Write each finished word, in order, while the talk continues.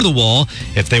the wall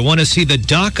if they want to see the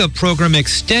DACA program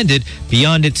extended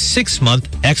beyond its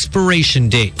 6-month expiration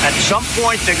date. At some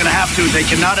point, they're going to have to. They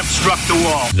cannot obstruct the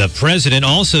wall. The president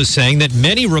also saying that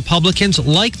many Republicans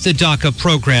like the DACA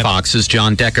program. Fox's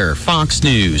John Decker. Fox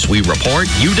News. We report,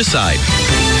 you decide.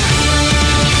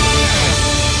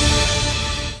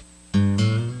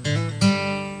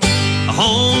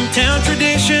 Hometown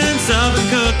tradition, Southern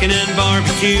cooking and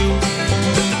barbecue.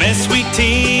 The best sweet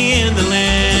tea in the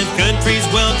land, Country's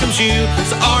welcomes you.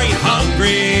 So are you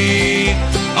hungry?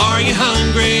 Are you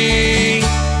hungry?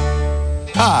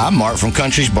 Hi, I'm Mark from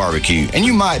Country's Barbecue, and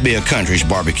you might be a Country's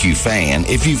Barbecue fan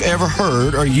if you've ever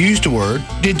heard or used the word,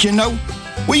 did you know?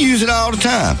 We use it all the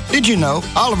time. Did you know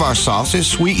all of our sauces,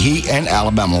 Sweet Heat and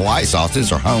Alabama white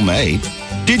sauces, are homemade?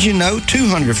 Did you know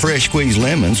 200 fresh squeezed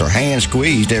lemons are hand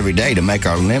squeezed every day to make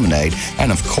our lemonade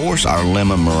and, of course, our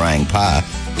lemon meringue pie?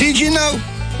 Did you know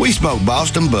we smoke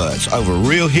Boston butts over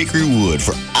real hickory wood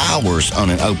for hours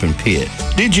on an open pit?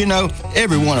 Did you know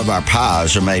every one of our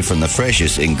pies are made from the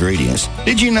freshest ingredients?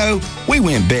 Did you know we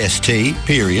win best tea,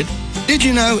 period? Did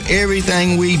you know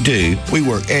everything we do, we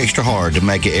work extra hard to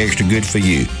make it extra good for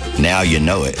you? Now you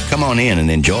know it. Come on in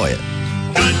and enjoy it.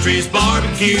 Country's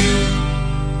Barbecue.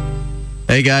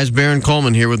 Hey guys, Baron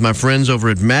Coleman here with my friends over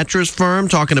at Mattress Firm,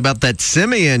 talking about that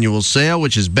semi-annual sale,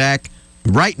 which is back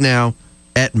right now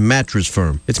at Mattress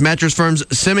Firm. It's Mattress Firm's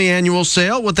semi-annual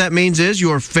sale. What that means is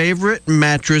your favorite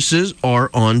mattresses are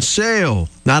on sale.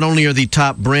 Not only are the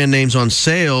top brand names on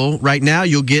sale, right now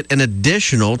you'll get an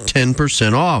additional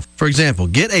 10% off. For example,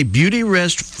 get a Beauty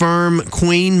Rest Firm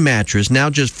Queen mattress, now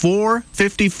just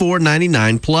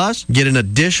 $454.99 plus. Get an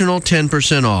additional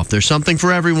 10% off. There's something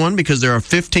for everyone because there are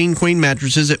 15 Queen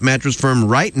mattresses at Mattress Firm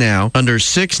right now under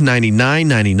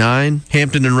 $699.99.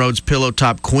 Hampton and Rhodes Pillow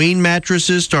Top Queen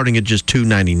mattresses starting at just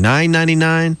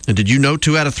 $299.99. And did you know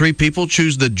 2 out of 3 people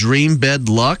choose the Dream Bed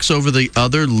Luxe over the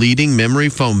other leading memory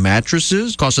foam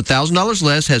mattresses? Costs $1,000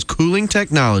 less, has cooling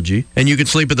technology, and you can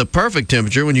sleep at the perfect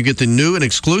temperature when you get the new and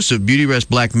exclusive Beauty Rest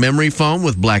Black Memory Foam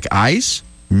with black ice.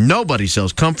 Nobody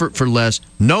sells comfort for less.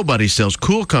 Nobody sells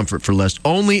cool comfort for less.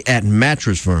 Only at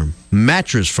Mattress Firm.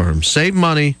 Mattress Firm. Save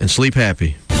money and sleep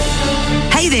happy.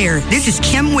 Hey there, this is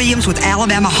Kim Williams with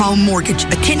Alabama Home Mortgage.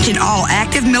 Attention all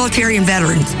active military and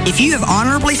veterans. If you have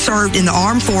honorably served in the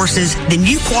armed forces, then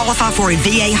you qualify for a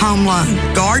VA home loan,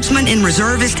 guardsmen and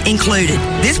reservists included.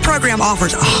 This program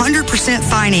offers 100%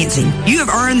 financing. You have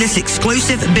earned this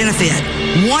exclusive benefit.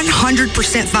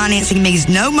 100% financing means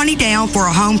no money down for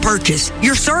a home purchase.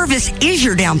 Your service is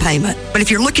your down payment. But if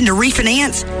you're looking to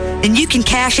refinance, then you can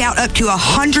cash out up to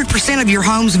 100% of your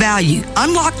home's value.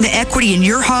 Unlock the equity in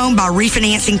your home by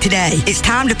refinancing today. It's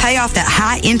time to pay off that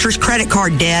high-interest credit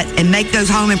card debt and make those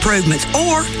home improvements.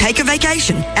 Or take a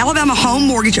vacation. Alabama Home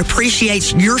Mortgage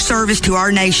appreciates your service to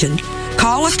our nation.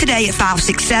 Call us today at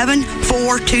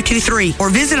 567-4223 or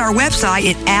visit our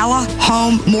website at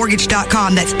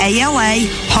alahomemortgage.com. That's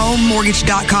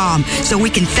ALAhomemortgage.com so we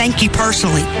can thank you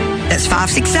personally. That's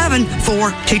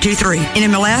 567-4223.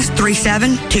 NMLS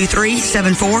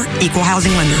 372374, Equal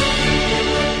Housing Lender.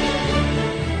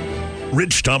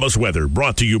 Rich Thomas weather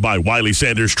brought to you by Wiley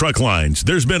Sanders Truck Lines.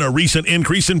 There's been a recent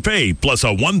increase in pay, plus a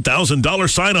 $1,000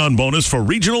 sign-on bonus for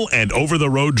regional and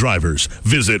over-the-road drivers.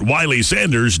 Visit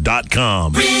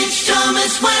WileySanders.com. Rich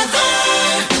Thomas weather.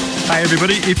 Hi,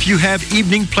 everybody. If you have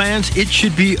evening plans, it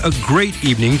should be a great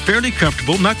evening. Fairly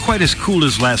comfortable, not quite as cool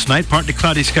as last night. Partly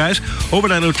cloudy skies.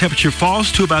 Overnight low temperature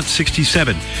falls to about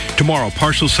 67. Tomorrow,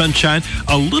 partial sunshine,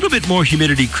 a little bit more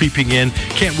humidity creeping in.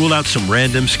 Can't rule out some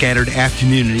random scattered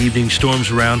afternoon and evening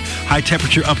storms around. High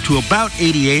temperature up to about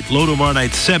 88. Low tomorrow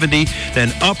night 70.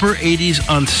 Then upper 80s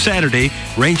on Saturday.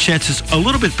 Rain chances a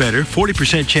little bit better.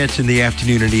 40% chance in the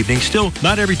afternoon and evening. Still,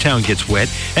 not every town gets wet.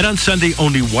 And on Sunday,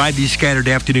 only widely scattered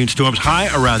afternoon storms. High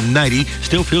around 90.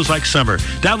 Still feels like summer.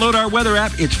 Download our weather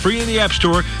app. It's free in the App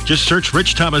Store. Just search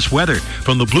Rich Thomas Weather.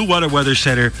 From the Blue Water Weather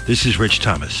Center, this is Rich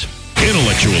Thomas.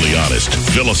 Intellectually honest,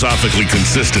 philosophically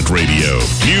consistent radio.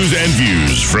 News and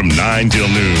views from 9 till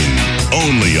noon.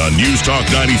 Only on News Talk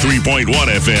 93.1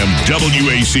 FM,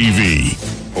 WACV.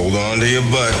 Hold on to your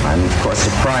butt. I'm, of course,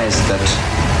 surprised that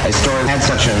a story had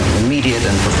such an immediate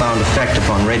and profound effect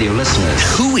upon radio listeners.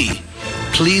 Hooey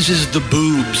pleases the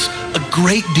boobs a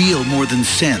great deal more than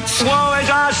sense. Woe is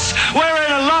us! We're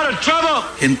in a lot of trouble!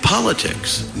 In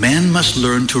politics, man must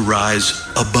learn to rise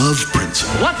above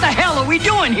principle. What the hell are we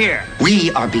doing here?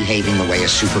 We are behaving the way a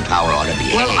superpower ought to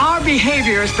behave. Well, our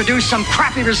behavior has produced some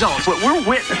crappy results. What we're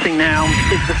witnessing now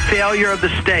is the failure of the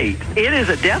state. It is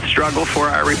a death struggle for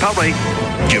our republic.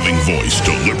 Giving voice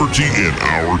to liberty in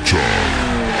our time.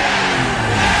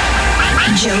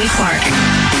 Joey Clark.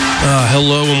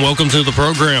 Hello and welcome to the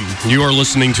program. You are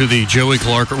listening to the Joey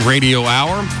Clark Radio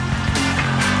Hour.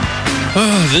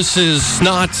 This is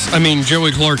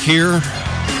Joey Clark here.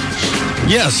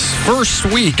 Yes, first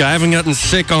week. I haven't gotten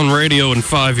sick on radio in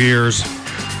 5 years.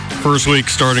 First week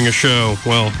starting a show.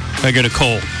 Well, I get a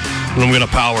cold, and I'm going to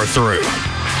power through.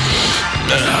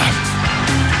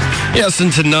 Yes,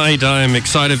 and tonight I'm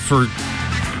excited for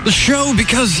the show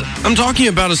because I'm talking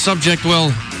about a subject,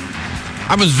 well,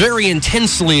 I was very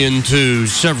intensely into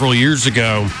several years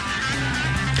ago.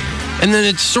 And then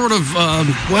it's sort of,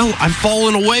 I've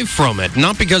fallen away from it.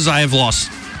 Not because I have lost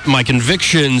my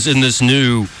convictions in this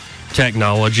new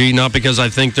technology, not because I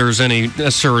think there's any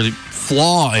necessary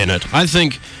flaw in it. I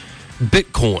think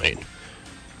Bitcoin,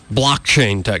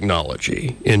 blockchain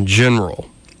technology in general,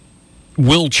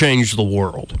 will change the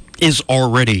world, is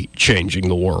already changing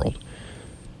the world.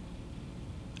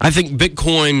 I think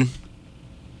Bitcoin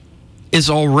is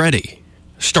already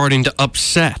starting to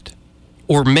upset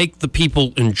or make the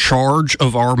people in charge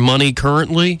of our money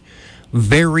currently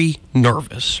very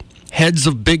nervous. Heads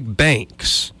of big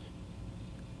banks,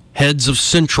 heads of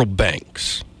central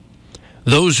banks,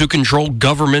 those who control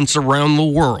governments around the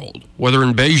world, whether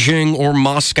in Beijing or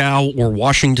Moscow or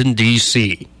Washington,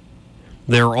 D.C.,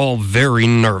 they're all very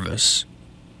nervous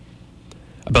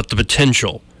about the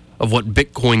potential of what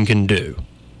Bitcoin can do.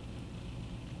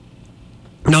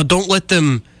 Now, don't let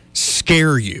them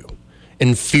scare you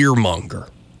and fearmonger.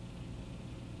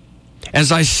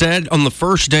 As I said on the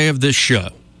first day of this show,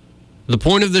 the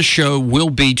point of this show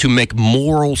will be to make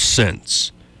moral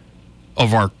sense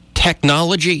of our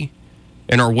technology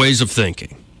and our ways of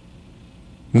thinking.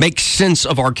 Make sense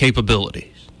of our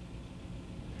capabilities.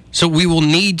 So we will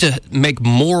need to make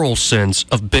moral sense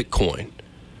of Bitcoin,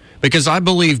 because I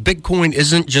believe Bitcoin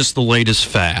isn't just the latest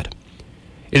fad.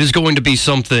 It is going to be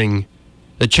something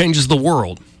that changes the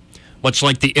world, much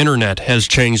like the internet has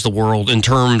changed the world in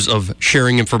terms of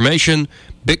sharing information.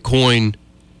 Bitcoin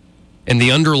and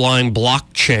the underlying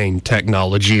blockchain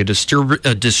technology, a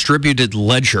distributed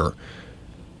ledger,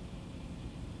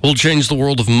 will change the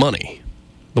world of money,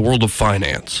 the world of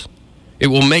finance. It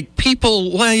will make people,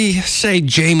 like, say,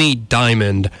 Jamie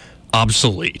Dimon,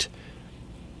 obsolete.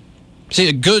 See,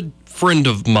 a good friend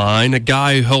of mine, a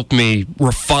guy who helped me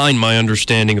refine my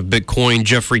understanding of Bitcoin,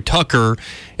 Jeffrey Tucker,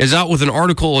 is out with an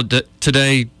article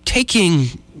today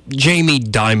taking Jamie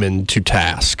Dimon to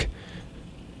task.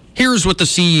 Here's what the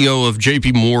CEO of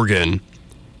JP Morgan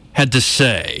had to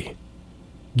say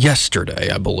yesterday,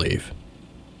 I believe.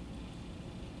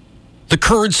 The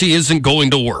currency isn't going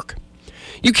to work.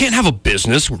 You can't have a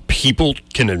business where people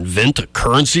can invent a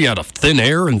currency out of thin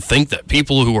air and think that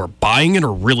people who are buying it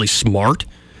are really smart.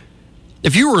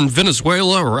 If you were in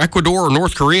Venezuela or Ecuador or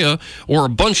North Korea or a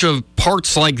bunch of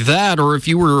parts like that, or if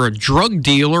you were a drug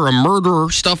dealer, a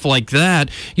murderer, stuff like that,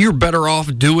 you're better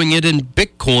off doing it in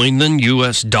Bitcoin than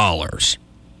US dollars.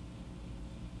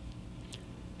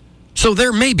 So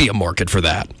there may be a market for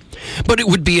that, but it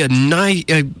would be a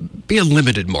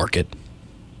limited market.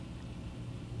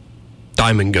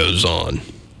 Diamond goes on.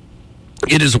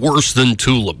 It is worse than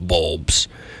tulip bulbs.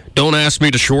 Don't ask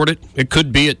me to short it. It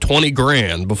could be at 20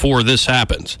 grand before this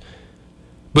happens.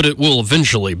 But it will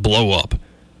eventually blow up.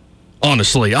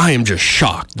 Honestly, I am just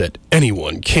shocked that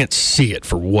anyone can't see it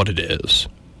for what it is.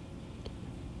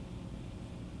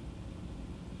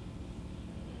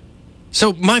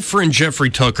 So my friend Jeffrey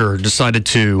Tucker decided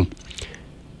to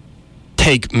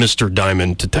take Mr.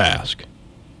 Diamond to task.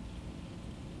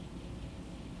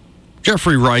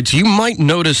 Jeffrey writes, you might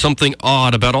notice something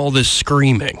odd about all this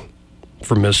screaming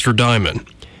from Mr. Diamond.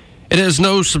 It has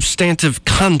no substantive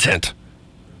content.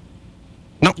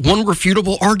 Not one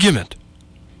refutable argument.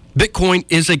 Bitcoin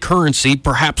is a currency,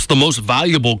 perhaps the most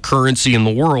valuable currency in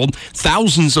the world,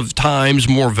 thousands of times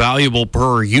more valuable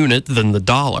per unit than the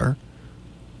dollar.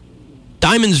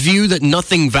 Diamond's view that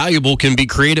nothing valuable can be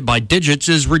created by digits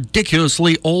is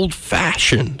ridiculously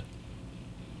old-fashioned.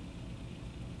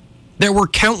 There were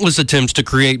countless attempts to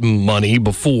create money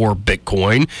before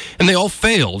Bitcoin, and they all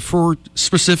failed for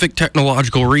specific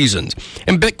technological reasons.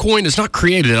 And Bitcoin is not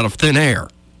created out of thin air.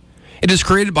 It is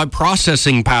created by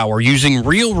processing power using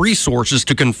real resources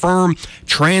to confirm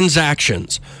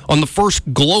transactions on the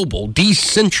first global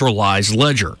decentralized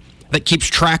ledger that keeps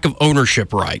track of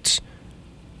ownership rights,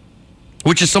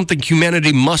 which is something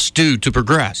humanity must do to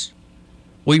progress.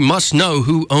 We must know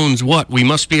who owns what. We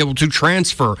must be able to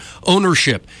transfer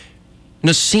ownership in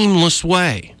a seamless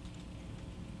way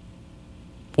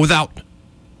without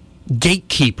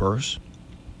gatekeepers,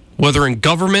 whether in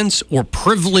governments or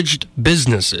privileged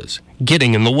businesses,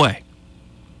 getting in the way.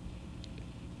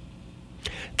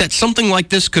 that something like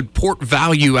this could port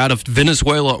value out of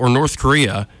Venezuela or North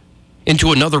Korea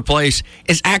into another place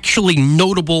is actually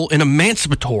notable and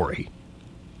emancipatory.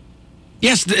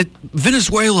 Yes,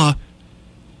 Venezuela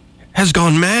has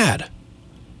gone mad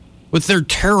with their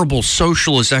terrible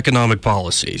socialist economic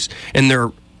policies and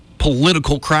their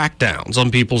political crackdowns on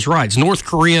people's rights. North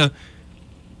Korea,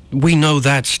 we know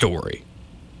that story.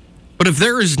 But if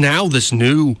there is now this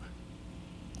new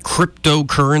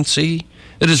cryptocurrency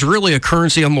that is really a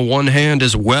currency on the one hand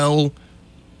as well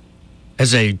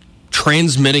as a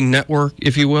transmitting network,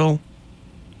 if you will,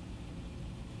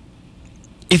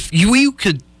 if you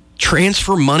could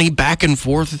transfer money back and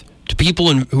forth to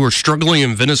people who are struggling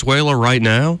in Venezuela right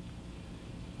now,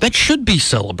 that should be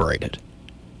celebrated.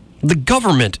 The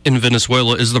government in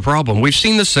Venezuela is the problem. We've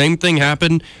seen the same thing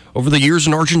happen over the years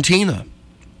in Argentina.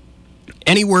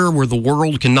 Anywhere where the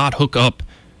world cannot hook up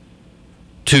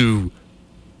to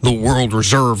the world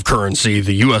reserve currency,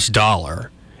 the U.S.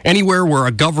 dollar, anywhere where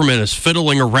a government is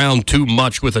fiddling around too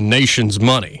much with a nation's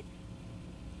money,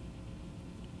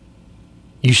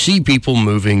 you see people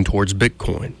moving towards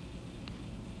Bitcoin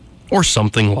or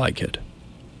something like it.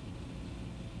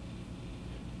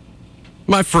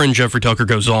 My friend Jeffrey Tucker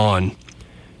goes on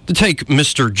to take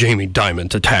Mr. Jamie Dimon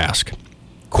to task.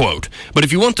 Quote, but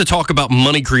if you want to talk about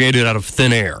money created out of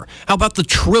thin air, how about the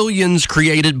trillions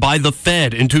created by the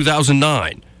Fed in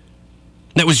 2009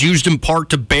 that was used in part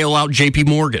to bail out J.P.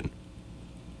 Morgan?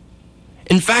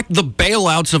 In fact, the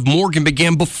bailouts of Morgan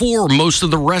began before most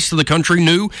of the rest of the country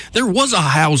knew there was a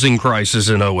housing crisis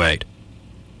in 2008.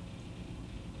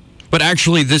 But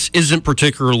actually, this isn't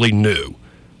particularly new.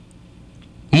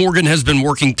 Morgan has been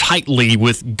working tightly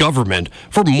with government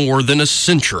for more than a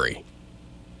century.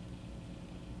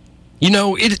 You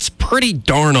know, it's pretty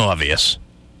darn obvious.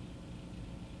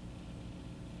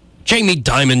 Jamie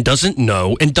Dimon doesn't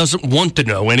know and doesn't want to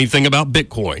know anything about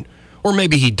Bitcoin. Or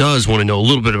maybe he does want to know a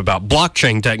little bit about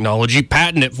blockchain technology,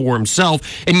 patent it for himself,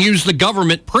 and use the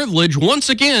government privilege once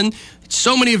again,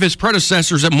 so many of his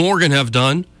predecessors at Morgan have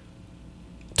done,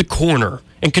 to corner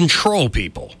and control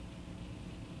people.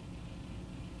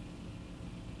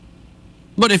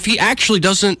 But if he actually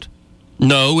doesn't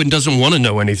know and doesn't want to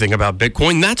know anything about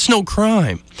Bitcoin, that's no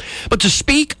crime. But to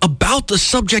speak about the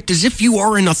subject as if you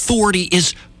are an authority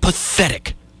is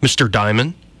pathetic, Mr.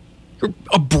 Dimon. You're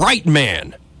a bright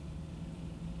man.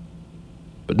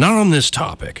 But not on this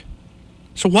topic.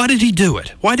 So why did he do it?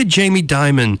 Why did Jamie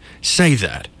Dimon say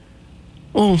that?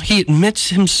 Well, he admits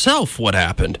himself what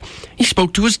happened. He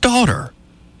spoke to his daughter,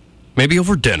 maybe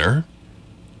over dinner,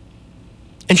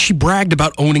 and she bragged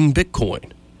about owning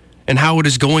Bitcoin and how it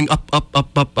is going up, up,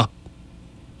 up, up, up.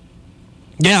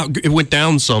 Yeah, it went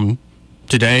down some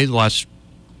today, the last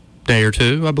day or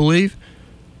two, I believe.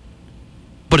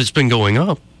 But it's been going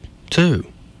up, too.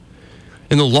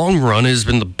 In the long run, it has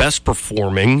been the best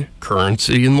performing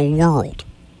currency in the world.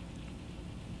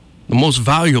 The most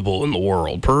valuable in the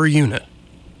world per unit.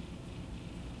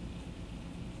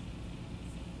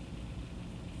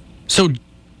 So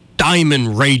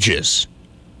Dimon rages.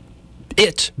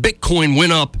 Bitcoin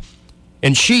went up,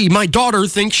 and my daughter,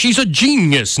 thinks she's a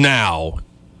genius now.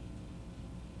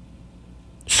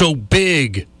 So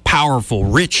big, powerful,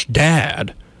 rich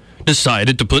dad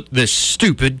decided to put this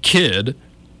stupid kid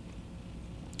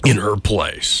in her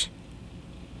place.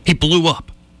 He blew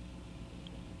up.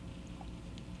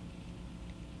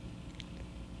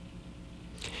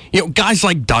 You know, guys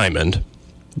like Diamond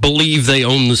believe they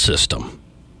own the system.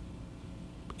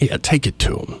 Yeah, take it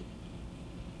to them.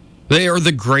 They are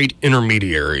the great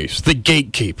intermediaries, the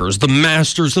gatekeepers, the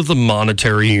masters of the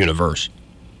monetary universe.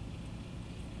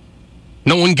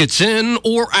 No one gets in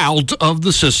or out of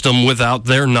the system without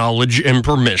their knowledge and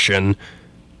permission,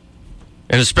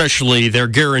 and especially their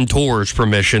guarantor's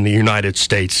permission, the United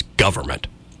States government.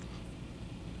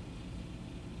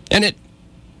 And it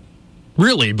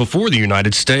really, before the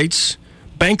United States,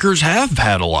 bankers have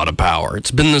had a lot of power.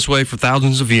 It's been this way for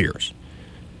thousands of years.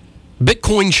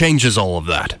 Bitcoin changes all of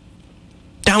that.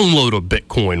 Download a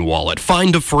Bitcoin wallet.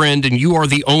 Find a friend, and you are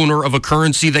the owner of a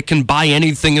currency that can buy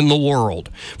anything in the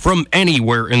world, from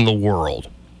anywhere in the world.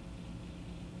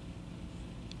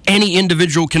 Any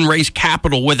individual can raise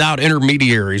capital without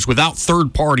intermediaries, without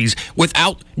third parties,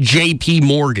 without J.P.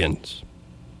 Morgans.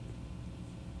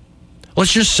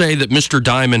 Let's just say that Mr.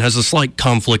 Dimon has a slight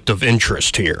conflict of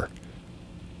interest here.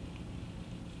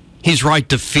 He's right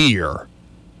to fear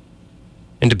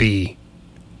and to be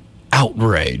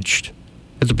outraged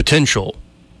at the potential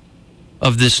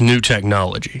of this new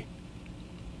technology.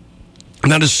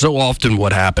 And that is so often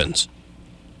what happens.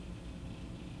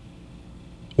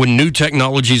 When new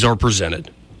technologies are presented,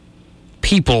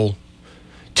 people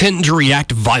tend to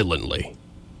react violently.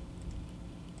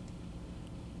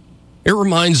 It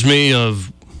reminds me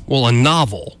of, a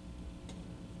novel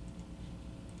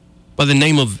by the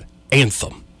name of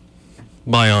Anthem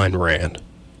by Ayn Rand.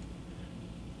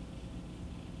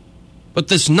 But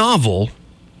this novel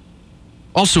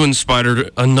also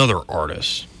inspired another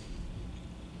artist.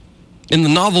 In the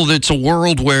novel, it's a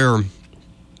world where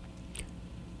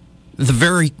the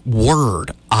very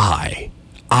word I,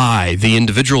 the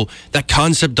individual, that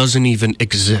concept doesn't even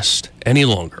exist any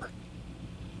longer.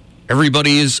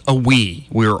 Everybody is a we.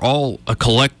 We're all a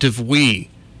collective we.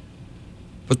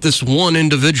 But this one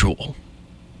individual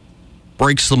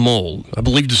breaks the mold, I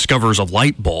believe discovers a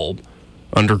light bulb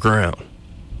underground,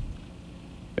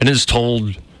 and is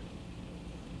told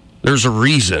there's a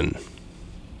reason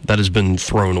that has been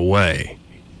thrown away.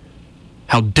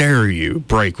 How dare you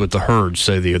break with the herd,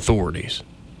 say the authorities.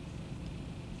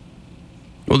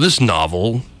 Well, this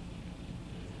novel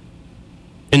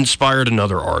inspired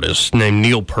another artist named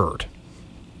Neil Peart.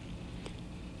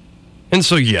 And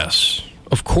so, yes,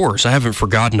 of course, I haven't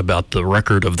forgotten about the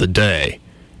record of the day.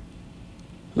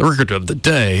 The record of the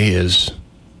day is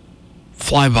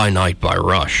Fly By Night by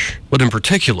Rush, but in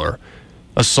particular,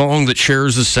 a song that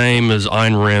shares the same as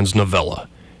Ayn Rand's novella,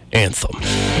 Anthem.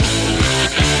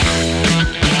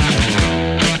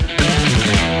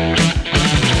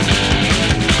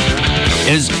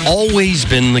 It has always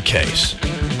been the case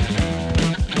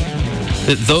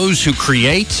that those who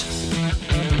create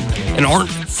and aren't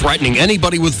threatening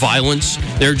anybody with violence,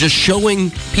 they're just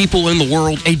showing people in the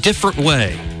world a different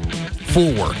way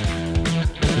forward.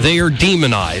 They are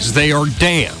demonized. They are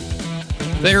damned.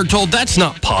 They are told that's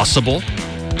not possible.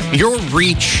 Your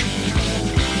reach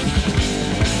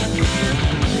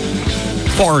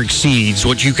far exceeds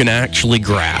what you can actually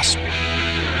grasp.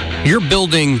 You're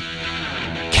building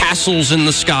castles in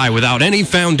the sky without any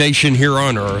foundation here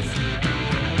on Earth.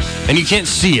 And you can't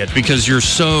see it because you're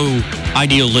so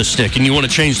idealistic and you want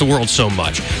to change the world so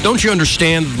much. Don't you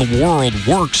understand that the world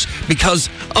works because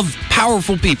of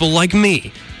powerful people like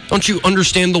me? Don't you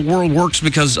understand the world works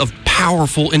because of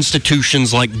powerful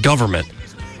institutions like government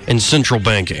and central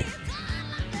banking?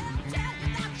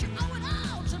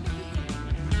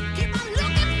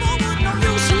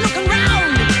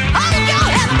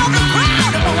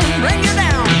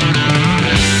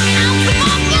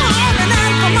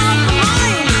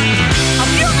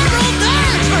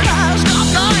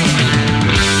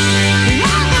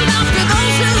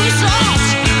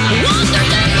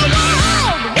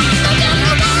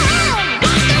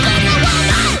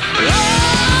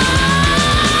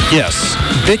 Yes,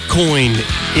 Bitcoin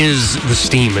is the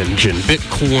steam engine.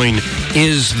 Bitcoin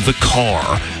is the car.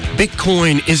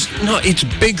 Bitcoin is not, it's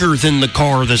bigger than the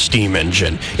car, the steam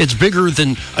engine. It's bigger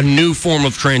than a new form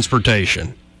of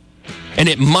transportation. And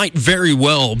it might very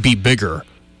well be bigger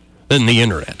than the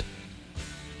internet.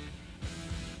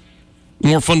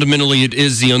 More fundamentally, it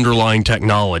is the underlying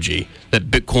technology that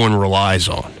Bitcoin relies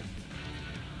on.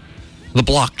 The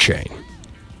blockchain.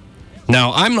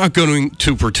 Now, I'm not going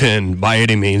to pretend by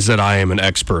any means that I am an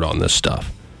expert on this stuff.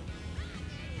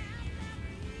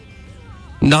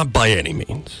 Not by any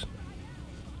means.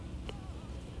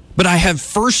 But I have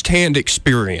firsthand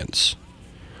experience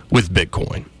with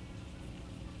Bitcoin.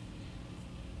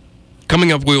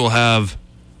 Coming up, we will have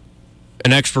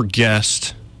an expert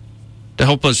guest to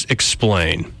help us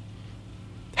explain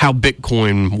how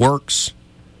Bitcoin works,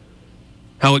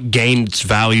 how it gained its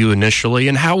value initially,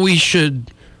 and how we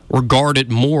should regard it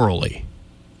morally.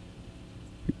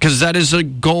 Because that is a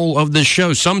goal of this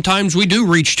show. Sometimes we do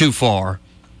reach too far,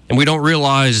 and we don't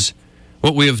realize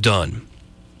what we have done.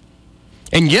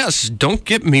 And yes, don't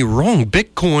get me wrong,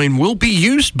 Bitcoin will be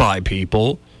used by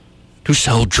people to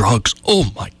sell drugs.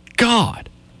 Oh my God.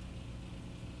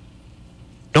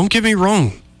 Don't get me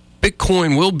wrong,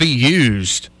 Bitcoin will be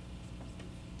used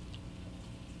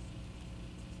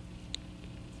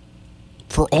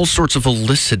for all sorts of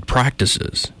illicit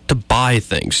practices, to buy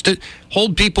things, to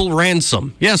hold people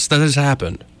ransom. Yes, that has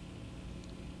happened.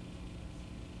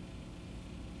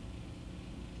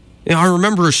 You know, I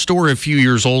remember a story a few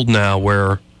years old now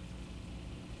where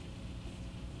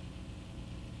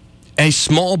a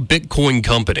small Bitcoin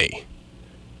company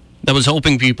that was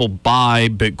helping people buy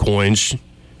Bitcoins,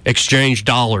 exchange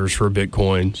dollars for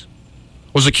Bitcoins,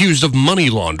 was accused of money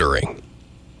laundering.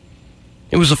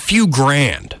 It was a few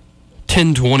grand.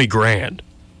 10, 20 grand.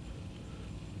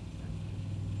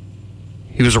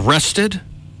 He was arrested,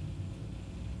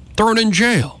 thrown in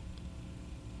jail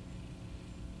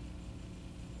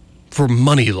for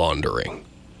money laundering.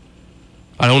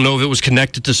 I don't know if it was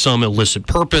connected to some illicit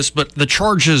purpose, but the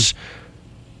charges,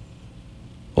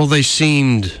 well, they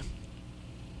seemed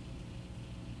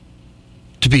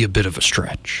to be a bit of a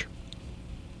stretch.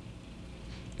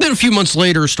 Then a few months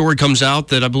later, a story comes out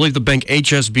that I believe the bank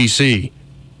HSBC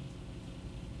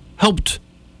helped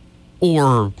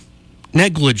or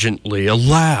negligently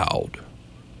allowed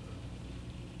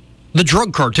the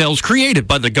drug cartels created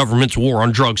by the government's war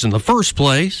on drugs in the first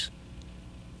place.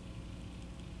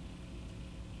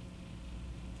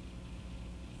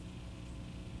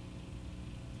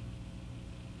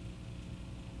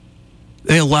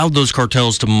 They allowed those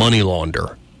cartels to money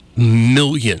launder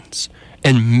millions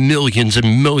and millions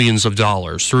and millions of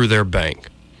dollars through their bank.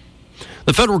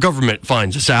 The federal government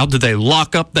finds this out. Did they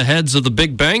lock up the heads of the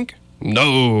big bank?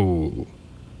 No.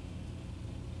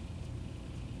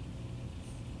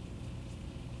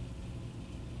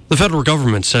 The federal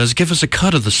government says, give us a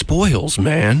cut of the spoils,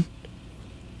 man.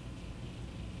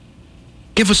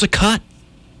 Give us a cut.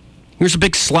 Here's a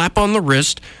big slap on the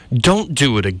wrist. Don't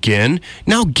do it again.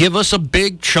 Now give us a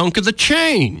big chunk of the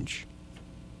change.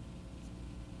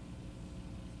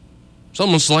 It's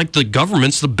almost like the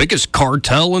government's the biggest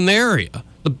cartel in the area,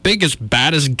 the biggest,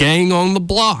 baddest gang on the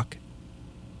block.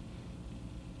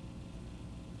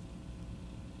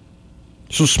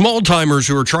 So small-timers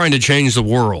who are trying to change the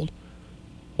world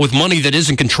with money that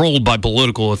isn't controlled by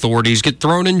political authorities get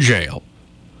thrown in jail.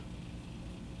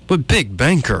 But big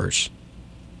bankers,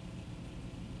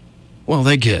 well,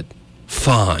 they get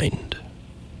fined.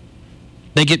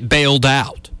 They get bailed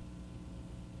out.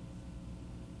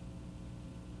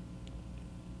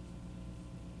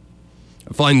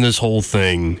 I find this whole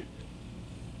thing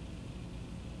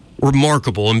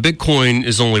remarkable, and Bitcoin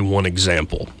is only one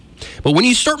example. But when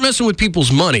you start messing with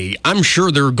people's money, I'm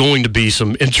sure there are going to be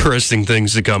some interesting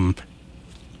things that come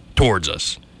towards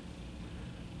us.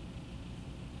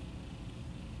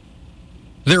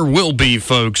 There will be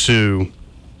folks who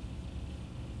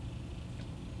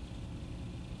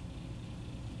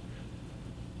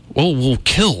will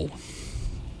kill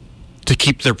to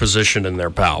keep their position and their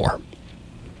power.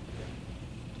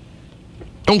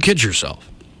 Don't kid yourself.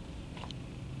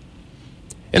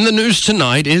 And the news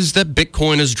tonight is that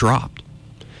Bitcoin has dropped.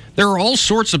 There are all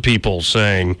sorts of people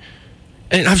saying,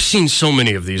 and I've seen so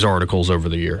many of these articles over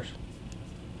the years.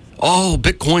 Oh,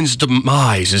 Bitcoin's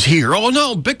demise is here. Oh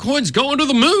no, Bitcoin's going to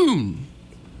the moon.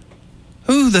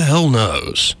 Who the hell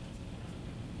knows?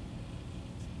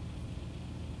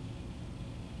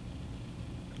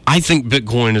 I think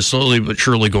Bitcoin is slowly but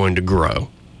surely going to grow,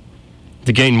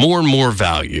 to gain more and more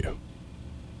value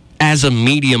as a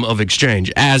medium of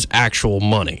exchange, as actual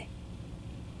money.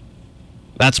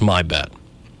 That's my bet.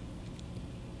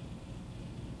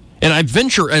 And I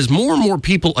venture as more and more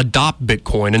people adopt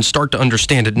Bitcoin and start to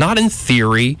understand it, not in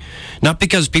theory, not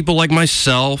because people like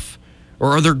myself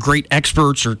or other great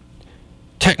experts or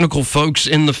technical folks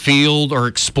in the field are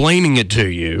explaining it to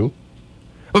you,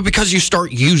 but because you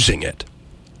start using it.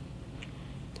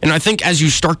 And I think as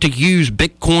you start to use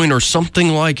Bitcoin or something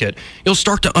like it, you'll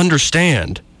start to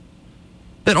understand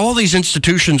that all these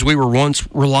institutions we were once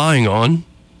relying on,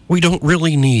 we don't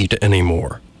really need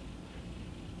anymore.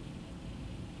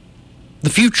 The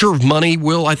future of money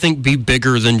will, I think, be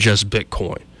bigger than just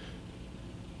Bitcoin.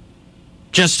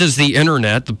 Just as the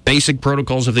internet, the basic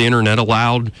protocols of the internet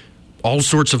allowed all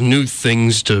sorts of new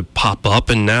things to pop up,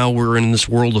 and now we're in this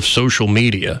world of social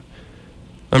media,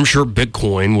 I'm sure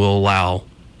Bitcoin will allow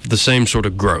the same sort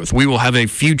of growth. We will have a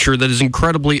future that is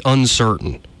incredibly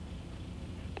uncertain.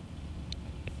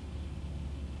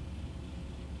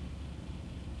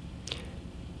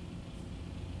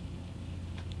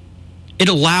 It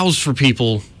allows for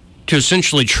people to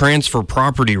essentially transfer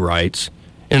property rights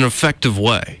in an effective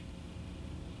way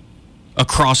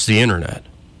across the internet.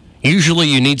 Usually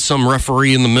you need some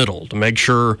referee in the middle to make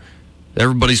sure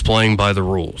everybody's playing by the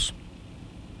rules.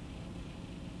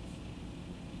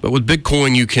 But with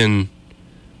Bitcoin, you can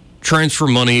transfer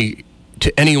money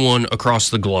to anyone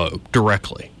across the globe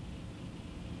directly.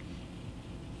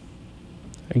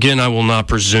 Again, I will not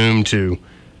presume to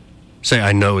say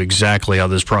I know exactly how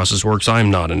this process works.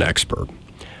 I'm not an expert.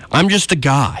 I'm just a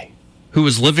guy who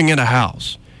was living in a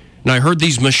house, and I heard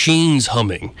these machines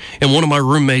humming in one of my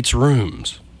roommate's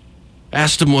rooms.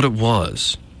 Asked him what it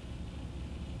was.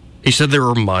 He said they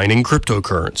were mining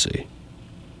cryptocurrency.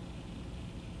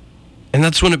 And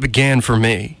that's when it began for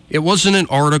me. It wasn't an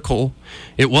article.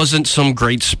 It wasn't some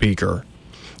great speaker.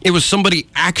 It was somebody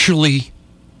actually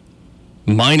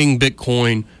mining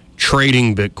Bitcoin,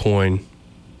 trading Bitcoin,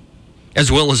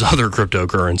 as well as other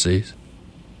cryptocurrencies.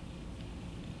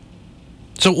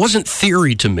 So it wasn't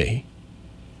theory to me.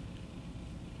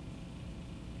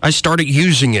 I started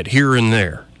using it here and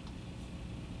there.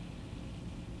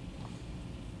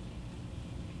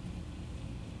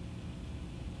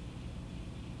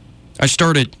 I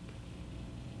started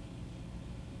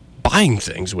buying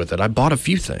things with it. I bought a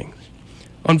few things.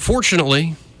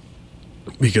 Unfortunately,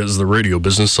 because the radio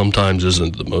business sometimes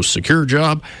isn't the most secure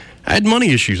job, I had money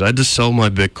issues. I had to sell my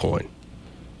Bitcoin.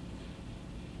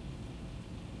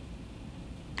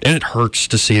 And it hurts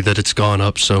to see that it's gone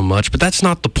up so much, but that's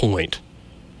not the point.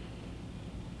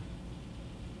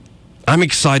 I'm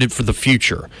excited for the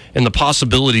future and the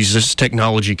possibilities this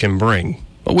technology can bring.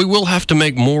 But we will have to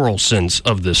make moral sense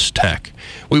of this tech.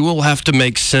 We will have to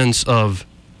make sense of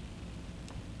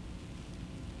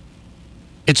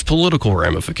its political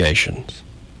ramifications.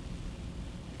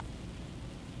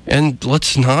 And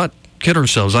let's not kid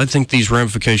ourselves. I think these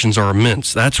ramifications are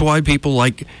immense. That's why people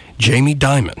like Jamie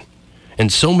Dimon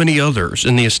and so many others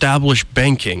in the established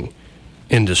banking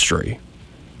industry,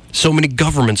 so many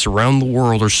governments around the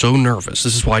world are so nervous.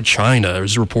 This is why China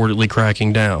is reportedly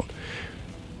cracking down.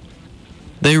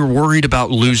 They are worried about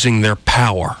losing their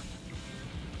power.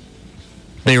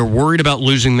 They are worried about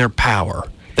losing their power.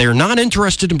 They are not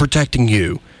interested in protecting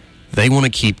you. They want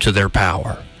to keep to their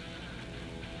power.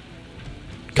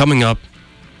 Coming up,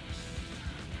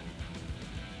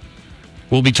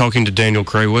 we'll be talking to Daniel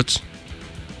Krawisz.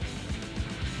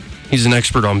 He's an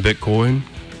expert on Bitcoin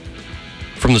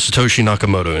from the Satoshi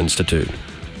Nakamoto Institute.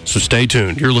 So stay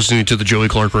tuned. You're listening to the Joey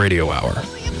Clark Radio Hour.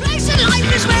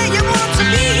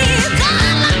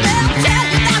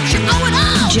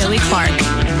 Joey Clark.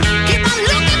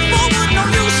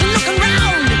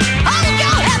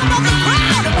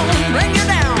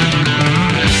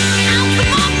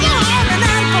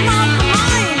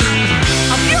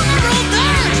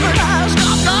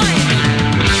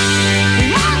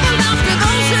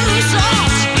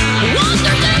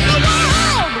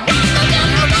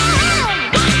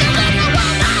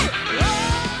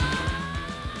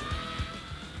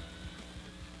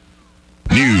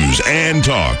 News and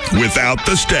talk without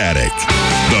the static.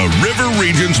 The River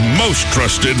Region's most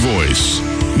trusted voice.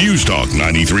 News Talk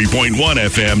 93.1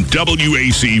 FM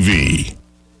WACV.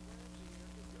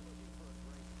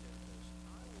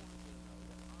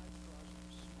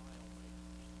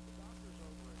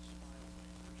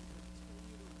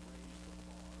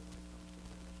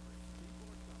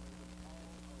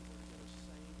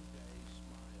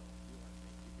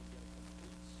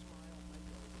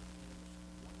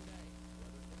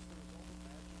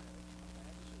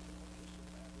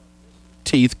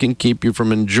 Teeth can keep you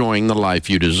from enjoying the life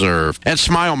you deserve. At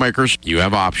Smile Makers, you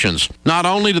have options. Not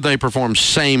only do they perform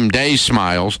same-day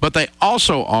smiles, but they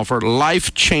also offer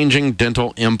life-changing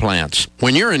dental implants.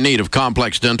 When you're in need of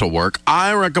complex dental work,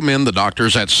 I recommend the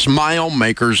doctors at Smile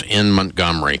Makers in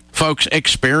Montgomery. Folks,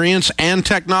 experience and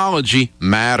technology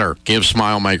matter. Give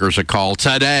Smile Makers a call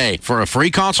today for a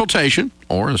free consultation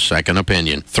or a second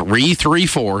opinion.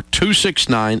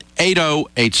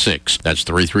 334-269-8086. That's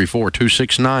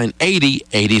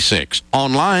 334-269-8086.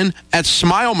 Online at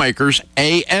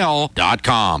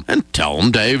SmileMakersAL.com. And tell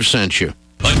them Dave sent you.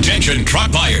 Attention truck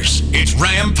buyers, it's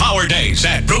Ram Power Days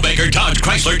at Brubaker Dodge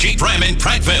Chrysler Jeep Ram in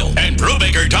Prattville and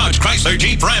Brubaker Dodge Chrysler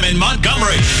Jeep Ram in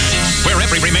Montgomery, where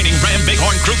every remaining Ram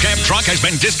Bighorn Crew Cab truck has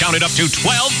been discounted up to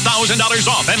 $12,000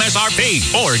 off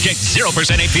MSRP, or get 0%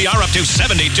 APR up to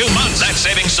 72 months. That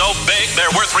savings so big,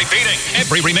 they're worth repeating.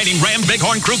 Every remaining Ram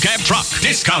Bighorn Crew Cab truck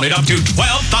discounted up to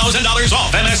 $12,000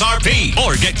 off MSRP,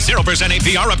 or get 0%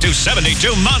 APR up to 72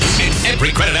 months. And every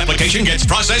credit application gets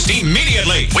processed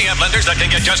immediately. We have lenders that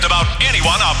can get just about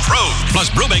anyone approved.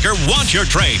 Plus, Brubaker wants your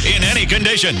trade in any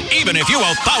condition, even if you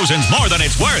owe thousands more than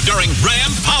it's worth during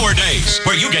Ram Power Days,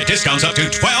 where you get discounts up to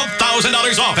 $12,000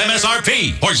 off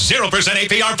MSRP or 0%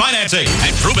 APR financing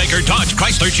at Brubaker Dodge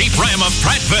Chrysler Jeep Ram of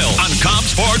Prattville on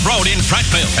Cobbs Ford Road in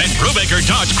Prattville, and Brubaker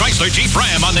Dodge Chrysler Jeep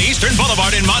Ram on the Eastern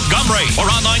Boulevard in Montgomery, or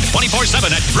online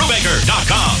 24/7 at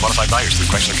Brubaker.com. Qualified buyers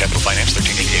through Chrysler Capital Finance,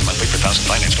 $13.88 monthly per thousand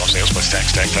financed. All sales plus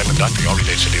tax, tag, title, and doc fee. All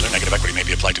rebates to dealer. Negative equity may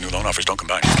be applied to new loan offers. Don't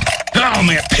combine. Oh,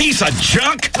 man, piece of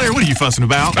junk. Claire, what are you fussing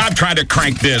about? I'm trying to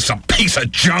crank this, a piece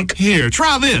of junk. Here,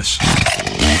 try this.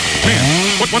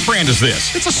 Man, what brand is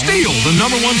this? It's a Steel, the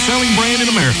 #1 selling brand in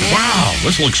America. Wow,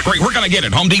 this looks great. Where can I get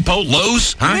it? Home Depot,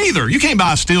 Lowe's? Huh? Neither. You can't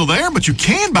buy a Steel there, but you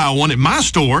can buy one at my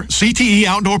store, CTE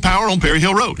Outdoor Power on Perry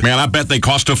Hill Road. Man, I bet they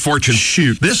cost a fortune.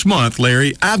 Shoot, this month,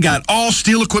 Larry, I've got all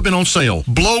Steel equipment on sale.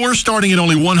 Blowers starting at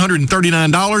only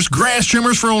 $139, grass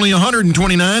trimmers for only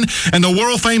 $129, and the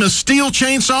world-famous Steel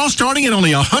chainsaw starting at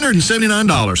only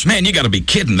 $179. Man, you got to be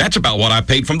kidding. That's about what I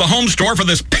paid from the home store for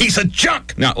this piece of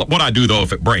junk. Now, what I do, though,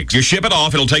 if it breaks, you ship it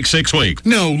off, it'll take 6 weeks.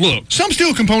 No, look, some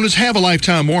steel components have a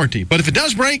lifetime warranty, but if it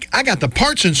does break, I got the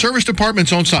parts and service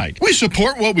departments on site. We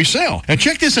support what we sell. And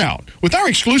check this out. With our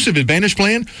exclusive Advantage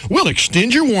plan, we'll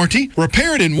extend your warranty,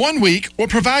 repair it in 1 week, or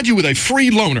provide you with a free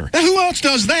loaner. Now, who else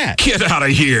does that? Get out of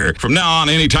here. From now on,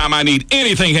 anytime I need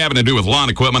anything having to do with lawn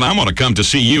equipment, I'm going to come to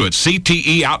see you at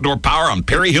CTE Outdoor Power on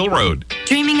Perry Hill Road.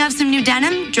 Dreaming of some new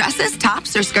denim, dresses,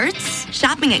 tops, or skirts?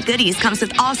 Shopping at Goodies comes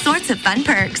with all sorts of fun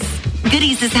perks.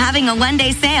 Goodies is having a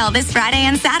one-day sale this Friday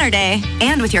and Saturday.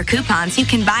 And with your coupons, you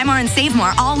can buy more and save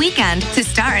more all weekend. To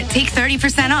start, take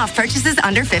 30% off purchases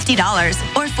under $50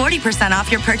 or 40%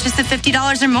 off your purchase of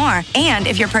 $50 or more. And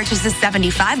if your purchase is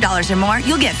 $75 or more,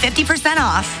 you'll get 50%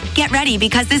 off. Get ready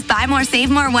because this Buy More, Save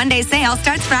More one-day sale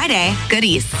starts Friday.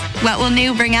 Goodies. What will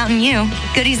new bring out in you?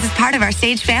 Goodies is part of our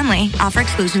Stage family. Offer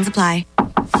exclusions apply.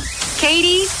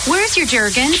 Katie, where's your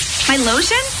Jergens? My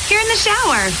lotion? Here in the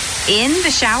shower. In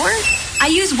the shower? I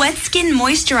use Wet Skin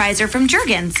Moisturizer from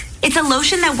Jergens. It's a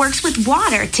lotion that works with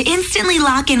water to instantly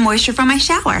lock in moisture from my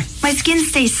shower. My skin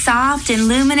stays soft and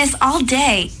luminous all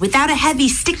day without a heavy,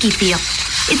 sticky feel.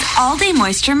 It's all-day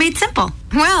moisture made simple.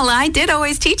 Well, I did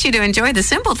always teach you to enjoy the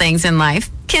simple things in life.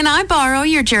 Can I borrow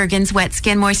your Jergens Wet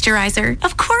Skin Moisturizer?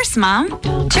 Of course, Mom.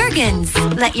 Jergens,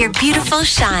 let your beautiful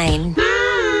shine.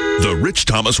 The Rich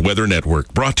Thomas Weather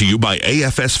Network, brought to you by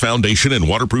AFS Foundation and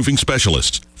Waterproofing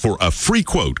Specialists. For a free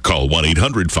quote, call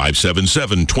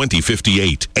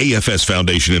 1-800-577-2058. AFS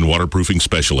Foundation and Waterproofing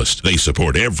Specialists. They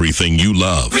support everything you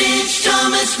love. Rich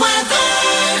Thomas Weather.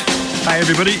 Hi,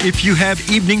 everybody. If you have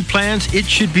evening plans, it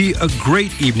should be a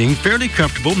great evening. Fairly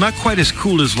comfortable, not quite as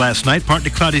cool as last night.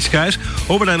 Partly cloudy skies.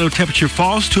 Overnight low temperature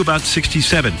falls to about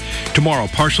 67. Tomorrow,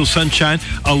 partial sunshine,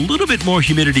 a little bit more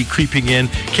humidity creeping in.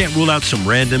 Can't rule out some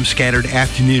random scattered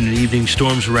afternoon and evening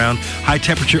storms around. High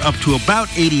temperature up to about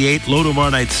 88. Low tomorrow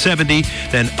night 70.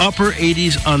 Then upper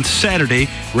 80s on Saturday.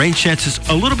 Rain chances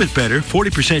a little bit better.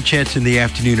 40% chance in the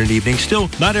afternoon and evening. Still,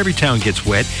 not every town gets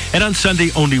wet. And on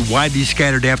Sunday, only widely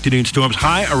scattered afternoon storms,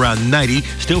 high around 90.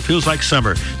 Still feels like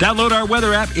summer. Download our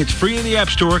weather app. It's free in the App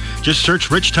Store. Just search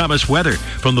Rich Thomas Weather.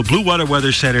 From the Blue Water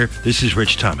Weather Center, this is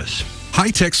Rich Thomas.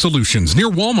 High-Tech Solutions near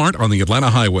Walmart on the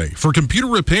Atlanta Highway for computer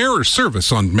repair or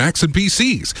service on Macs and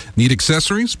PCs. Need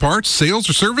accessories, parts, sales,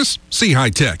 or service? See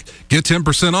High-Tech. Get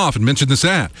 10% off and mention this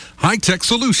ad. High-Tech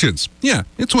Solutions. Yeah,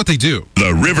 it's what they do.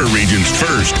 The River Region's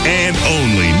first and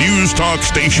only news talk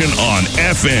station on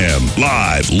FM.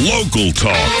 Live, local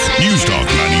talk. News Talk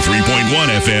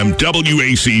 93.1 FM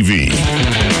WACV.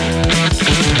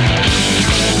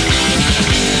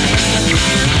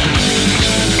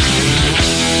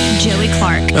 Joey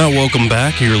Clark. Welcome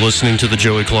back. You're listening to the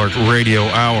Joey Clark Radio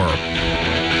Hour.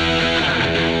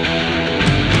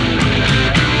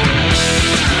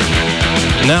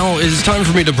 Now it is time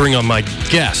for me to bring on my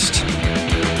guest,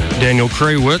 Daniel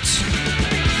Krawisz.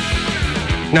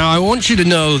 Now, I want you to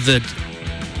know that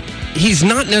he's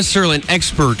not necessarily an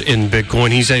expert in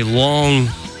Bitcoin. He's a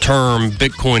long-term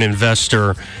Bitcoin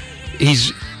investor.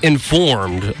 He's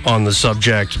informed on the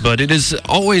subject, but it is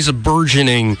always a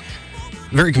burgeoning,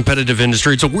 very competitive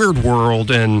industry. It's a weird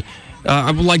world, and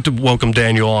I would like to welcome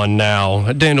Daniel on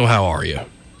now. Daniel, how are you?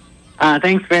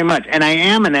 Thanks very much. And I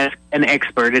am an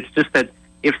expert. It's just that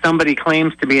if somebody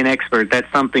claims to be an expert,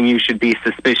 that's something you should be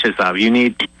suspicious of. You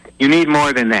need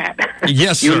more than that.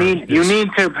 Yes, sir. You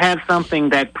need to have something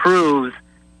that proves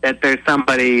that there's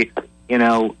somebody,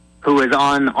 who is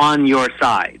on your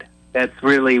side. That's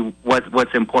really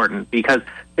what's important, because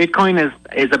Bitcoin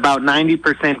is about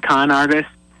 90% con artists.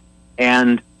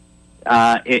 And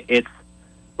it's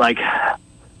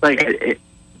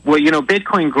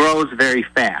Bitcoin grows very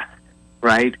fast,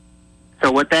 right?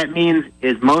 So what that means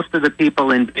is most of the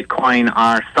people in Bitcoin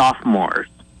are sophomores.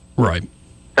 Right.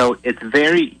 So it's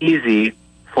very easy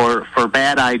for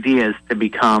bad ideas to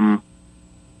become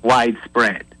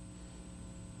widespread.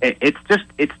 It's just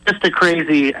a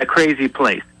crazy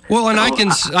place. Well, and I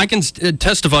can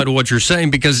testify to what you're saying,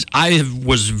 because I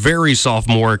was very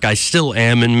sophomoric. I still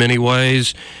am in many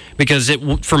ways, because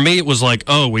for me it was like,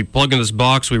 oh, we plug in this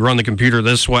box, we run the computer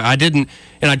this way. I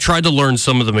tried to learn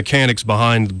some of the mechanics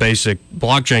behind the basic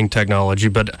blockchain technology,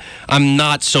 but I'm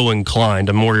not so inclined.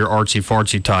 I'm more your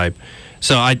artsy-fartsy type.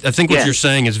 So I think what you're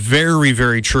saying is very,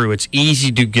 very true. It's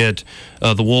easy to get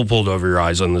the wool pulled over your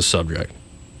eyes on this subject.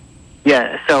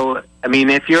 Yeah, so,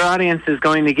 if your audience is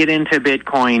going to get into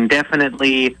Bitcoin,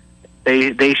 definitely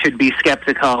they should be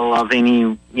skeptical of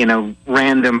any,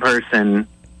 random person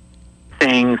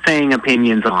saying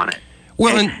opinions on it.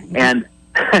 Well, and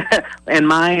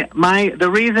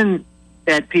the reason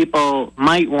that people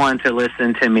might want to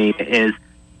listen to me is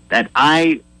that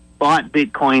I bought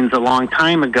Bitcoins a long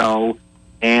time ago,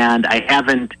 and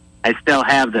I still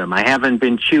have them. I haven't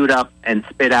been chewed up and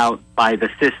spit out by the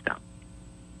system.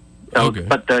 So, Okay.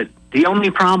 But the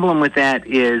only problem with that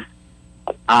is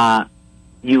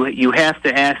you have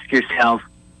to ask yourself,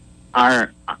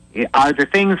 are the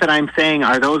things that I'm saying,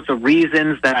 are those the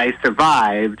reasons that I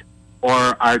survived, or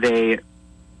are they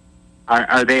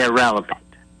irrelevant?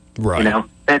 Right. You know,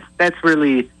 that's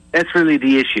really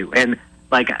the issue. And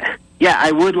like, yeah,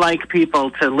 I would like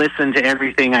people to listen to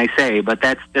everything I say, but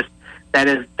that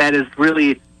is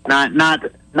really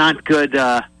not good.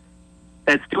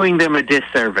 That's doing them a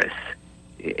disservice.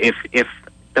 If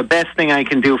the best thing I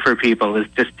can do for people is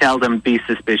just tell them be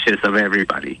suspicious of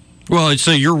everybody. Well,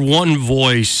 so you're one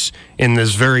voice in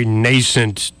this very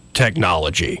nascent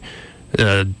technology.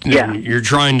 You're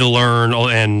trying to learn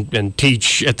and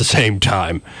teach at the same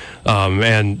time.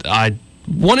 And I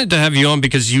wanted to have you on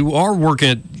because you are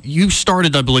you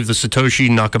started, I believe, the Satoshi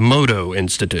Nakamoto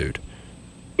Institute.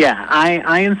 Yeah,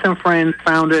 I and some friends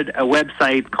founded a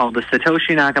website called the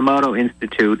Satoshi Nakamoto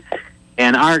Institute,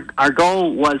 and our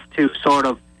goal was to sort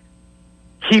of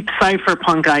keep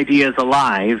cypherpunk ideas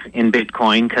alive in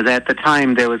Bitcoin, because at the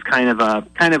time there was kind of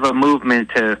a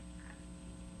movement to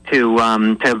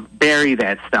bury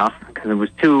that stuff because it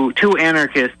was too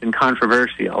anarchist and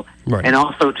controversial, right. And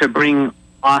also to bring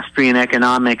Austrian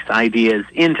economics ideas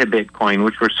into Bitcoin,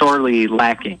 which were sorely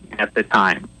lacking at the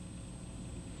time.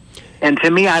 And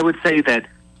to me, I would say that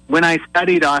when I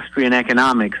studied Austrian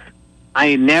economics,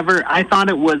 I thought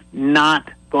it was not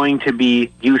going to be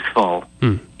useful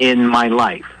in my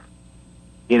life.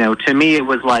 You know, to me, it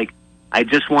was like I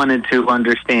just wanted to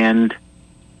understand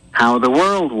how the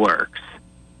world works.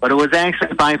 But it was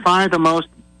actually by far the most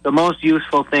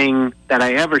useful thing that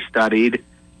I ever studied,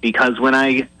 because when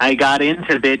I got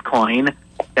into Bitcoin,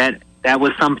 that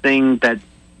was something that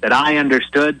I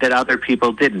understood that other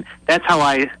people didn't. That's how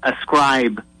I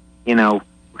ascribe, you know,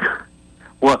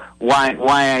 why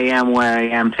I am where I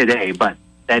am today. But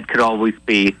that could always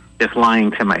be just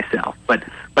lying to myself. But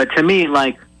to me,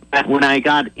 like, when I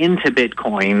got into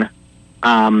Bitcoin,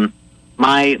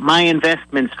 my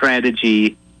investment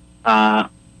strategy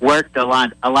worked a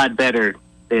lot better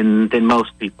than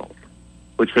most people,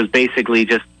 which was basically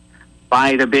just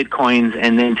buy the Bitcoins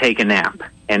and then take a nap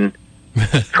and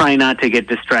try not to get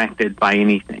distracted by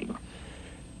anything.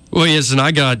 Well, yes, and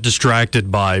I got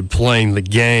distracted by playing the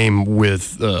game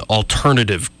with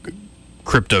alternative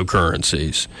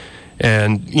cryptocurrencies.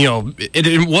 And, you know,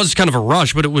 it was kind of a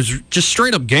rush, but it was just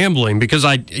straight up gambling, because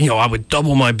I would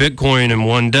double my Bitcoin in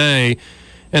one day,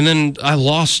 and then I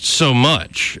lost so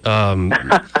much.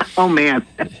 Oh, man.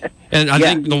 And I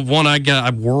think the one I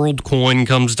got, WorldCoin,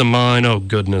 comes to mind. Oh,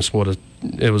 goodness,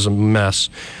 it was a mess.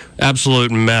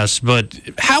 Absolute mess. But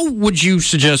how would you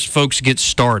suggest folks get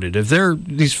started? If there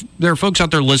are folks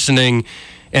out there listening,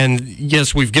 and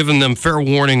yes, we've given them fair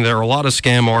warning, there are a lot of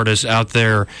scam artists out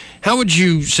there. How would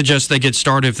you suggest they get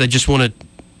started if they just want to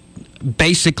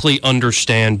basically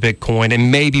understand Bitcoin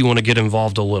and maybe want to get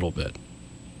involved a little bit?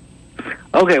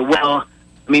 Okay, well,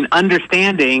 I mean,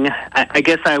 understanding, I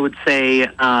guess I would say,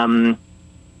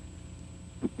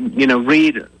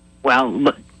 read,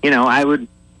 well, I would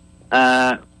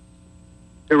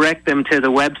direct them to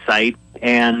the website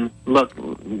and look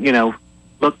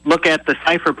at the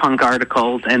cypherpunk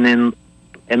articles, and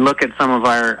look at some of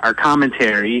our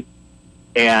commentary,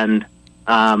 and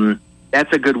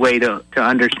that's a good way to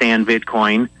understand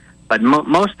Bitcoin. But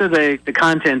most of the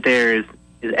content there is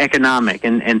economic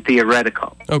and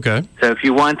theoretical. Okay. So if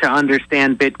you want to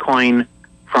understand Bitcoin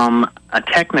from a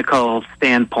technical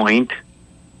standpoint,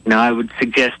 I would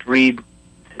suggest read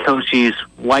Satoshi's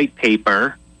white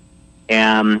paper.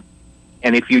 And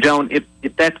if you don't, if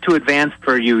that's too advanced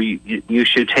for you, you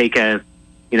should take an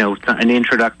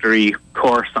introductory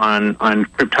course on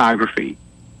cryptography.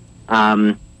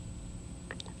 And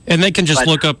they can just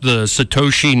look up the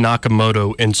Satoshi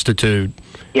Nakamoto Institute.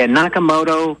 Yeah,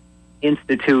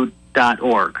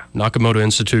 NakamotoInstitute.org.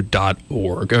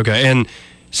 NakamotoInstitute.org. Okay. And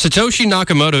Satoshi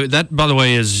Nakamoto, that, by the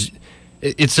way, it's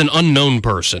an unknown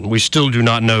person. We still do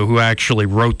not know who actually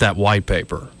wrote that white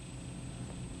paper.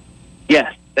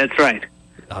 Yes, that's right.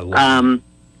 I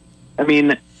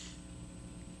mean,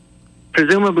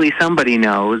 presumably somebody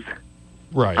knows.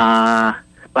 Right.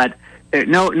 But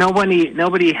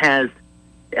nobody has.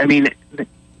 I mean,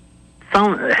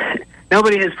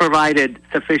 nobody has provided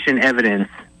sufficient evidence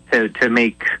to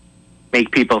make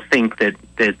people think that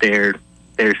they're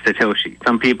Satoshi.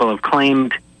 Some people have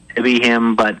claimed to be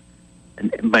him, but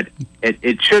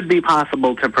it should be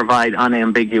possible to provide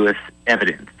unambiguous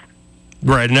evidence.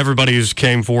 Right, and everybody who's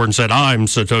came forward and said, I'm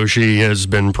Satoshi, has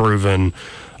been proven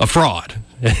a fraud.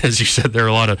 As you said, there are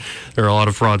a lot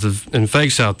of frauds and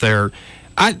fakes out there.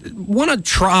 I want to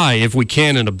try, if we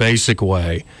can, in a basic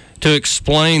way, to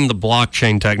explain the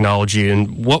blockchain technology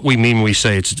and what we mean when we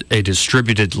say it's a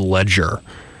distributed ledger.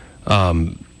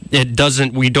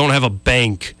 We don't have a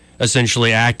bank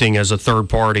essentially acting as a third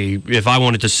party. If I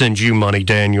wanted to send you money,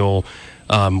 Daniel,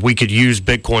 we could use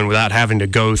Bitcoin without having to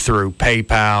go through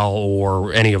PayPal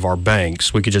or any of our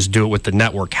banks. We could just do it with the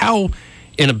network. How,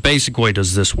 in a basic way,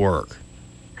 does this work?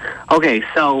 Okay,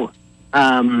 so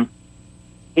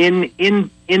in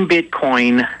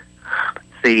Bitcoin,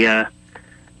 let's see.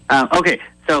 Okay,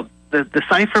 so the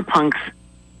cypherpunks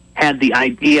had the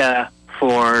idea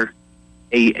for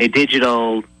a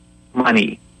digital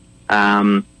money,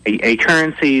 a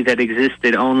currency that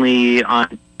existed only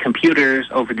on computers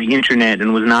over the internet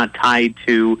and was not tied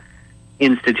to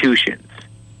institutions.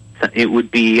 So it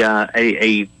would be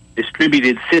a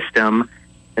distributed system,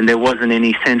 and there wasn't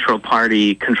any central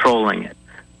party controlling it.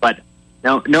 But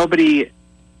nobody.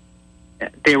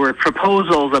 There were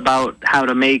proposals about how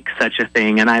to make such a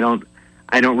thing, and I don't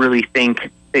really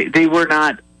think they were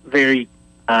not very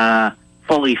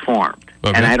fully formed,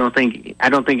 and I don't think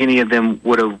any of them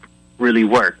would have really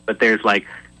worked. But there's like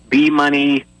B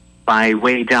Money by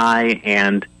Wei Dai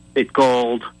and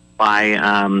BitGold by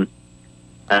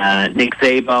Nick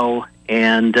Szabo,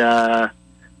 and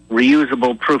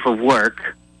Reusable Proof of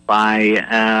Work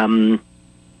by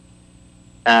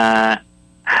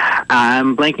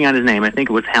I'm blanking on his name. I think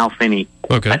it was Hal Finney.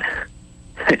 Okay.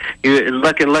 You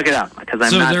look it up, because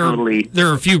I'm not totally. There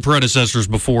are a few predecessors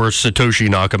before Satoshi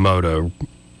Nakamoto.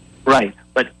 Right,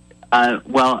 but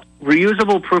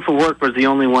Reusable Proof of Work was the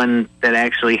only one that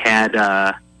actually had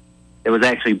that was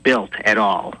actually built at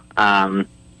all.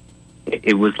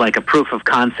 It was like a proof of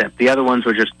concept. The other ones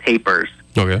were just papers.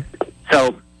 Okay.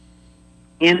 So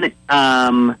in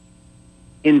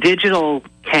digital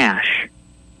cash,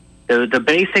 the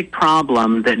basic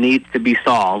problem that needs to be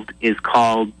solved is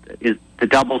the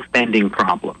double spending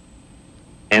problem.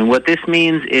 And what this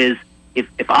means is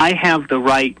if I have the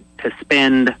right to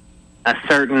spend a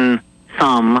certain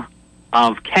sum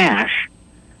of cash,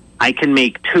 I can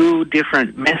make two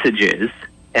different messages,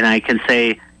 and I can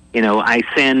say, I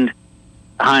send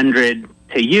 100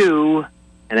 to you,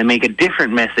 and I make a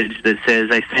different message that says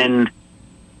I send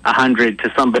 100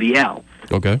 to somebody else.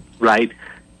 Okay. Right?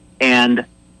 And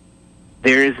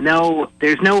there's no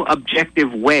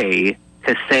objective way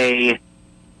to say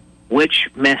which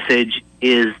message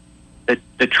is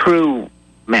the true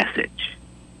message.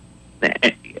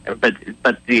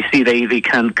 But you see, they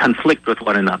can conflict with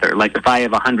one another. Like if I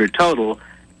have 100 total,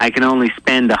 I can only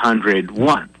spend 100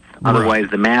 once. Otherwise,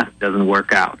 the math doesn't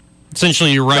work out.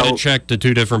 Essentially, you write a check to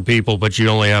two different people, but you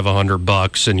only have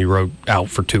 $100, and you wrote out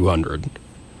for 200.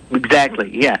 Exactly.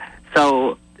 Yeah.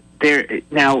 So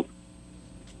now,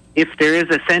 if there is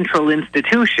a central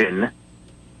institution,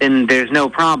 then there's no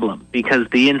problem, because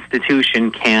the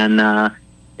institution can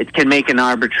make an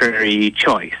arbitrary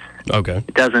choice. Okay.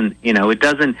 It doesn't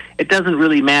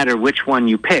really matter which one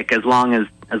you pick, as long as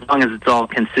it's all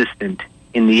consistent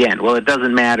in the end. Well, it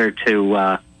doesn't matter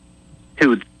to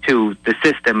the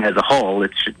system as a whole.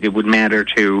 It would matter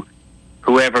to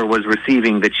whoever was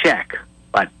receiving the check.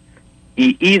 But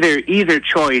either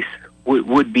choice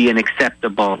would be an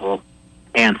acceptable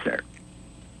answer.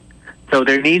 So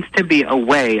there needs to be a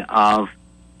way of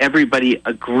everybody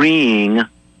agreeing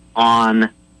on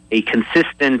a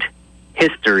consistent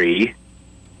history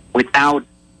without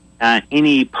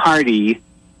any party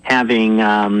having,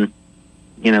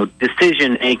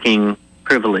 decision-making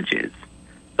privileges.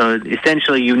 So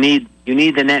essentially, you need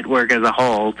the network as a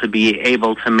whole to be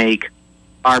able to make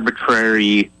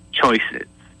arbitrary choices.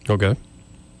 Okay.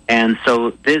 And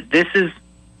so this is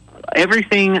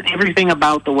everything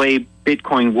about the way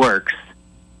Bitcoin works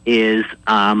is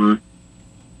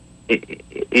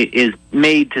is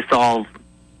made to solve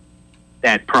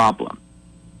that problem.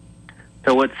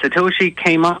 So what Satoshi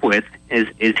came up with is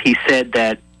he said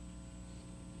that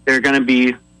there are going to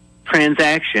be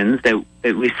transactions that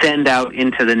we send out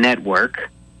into the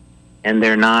network, and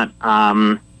they're not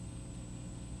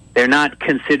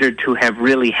considered to have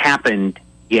really happened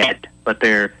yet, but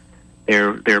they're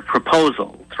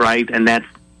proposals, right? And that's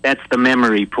the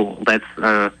memory pool. That's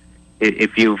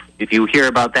if you hear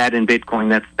about that in Bitcoin,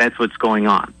 that's what's going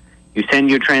on. You send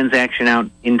your transaction out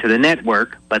into the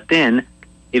network, but then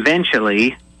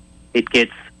eventually it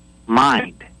gets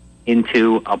mined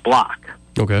into a block.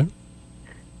 Okay.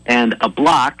 And a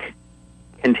block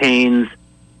contains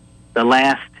the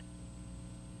last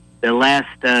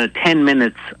 10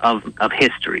 minutes of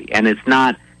history, and it's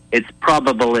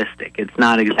probabilistic. It's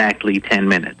not exactly 10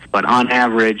 minutes, but on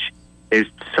average, there's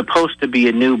supposed to be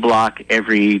a new block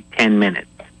every 10 minutes,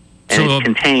 and it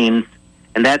contains,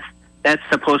 and that's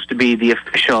supposed to be the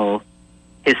official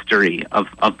history of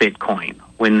Bitcoin.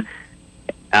 When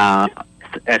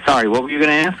sorry, what were you going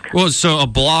to ask? Well, so a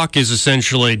block is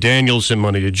essentially Daniel sent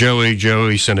money to Joey,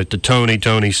 Joey sent it to Tony,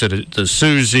 Tony sent it to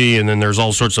Susie, and then there's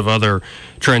all sorts of other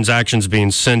transactions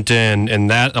being sent in, and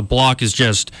that a block is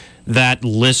just that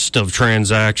list of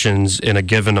transactions in a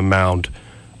given amount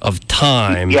of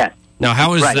time. Yes. Now,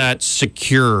 how is that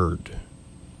secured?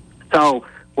 So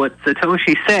what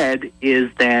Satoshi said is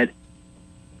that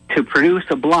to produce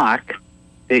a block,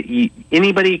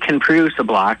 anybody can produce a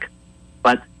block,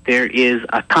 but there is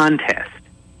a contest,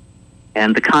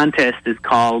 and the contest is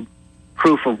called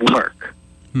proof of work.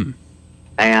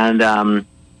 And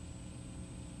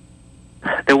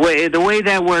the way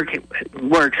that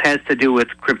works has to do with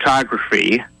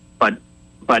cryptography,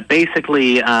 but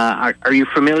basically, are you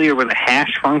familiar with a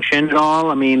hash function at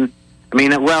all? I mean,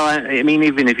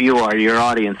 even if you are, your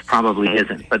audience probably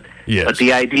isn't. But but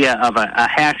the idea of a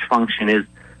hash function is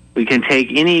we can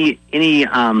take any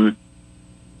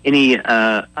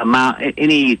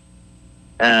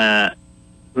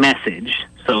message,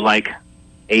 so like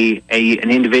an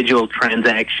individual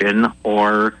transaction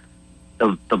or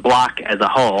the block as a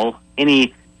whole,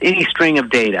 any string of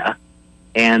data,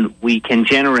 and we can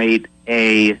generate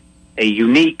a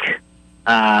unique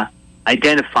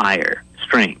identifier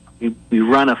string. We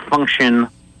run a function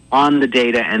on the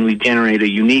data, and we generate a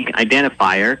unique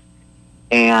identifier,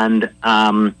 and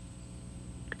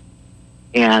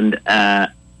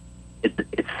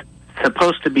it's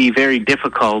supposed to be very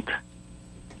difficult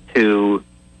to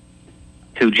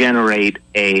generate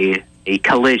a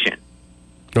collision.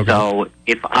 Okay. So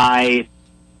if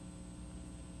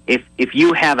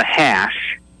you have a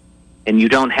hash and you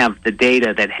don't have the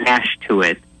data that hashed to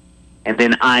it, and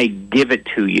then I give it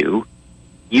to you,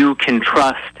 you can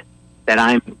trust that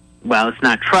it's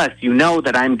not trust, you know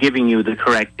that I'm giving you the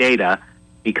correct data,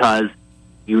 because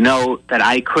you know that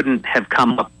I couldn't have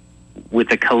come up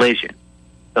with a collision.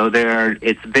 So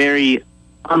it's very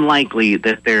unlikely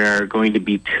that there are going to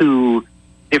be two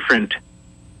different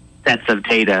sets of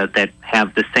data that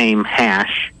have the same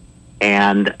hash,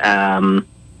 and I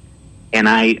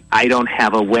don't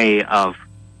have a way of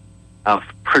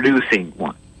producing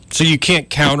one. So you can't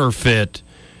counterfeit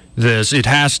this. It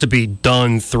has to be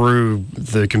done through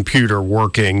the computer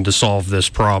working to solve this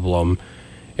problem.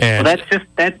 And well, that's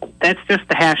just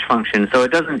the hash function. So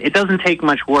it doesn't take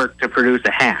much work to produce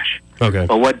a hash. Okay.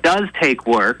 But what does take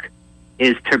work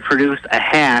is to produce a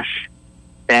hash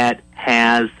that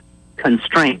has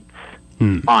constraints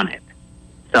on it.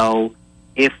 So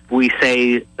if we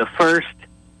say the first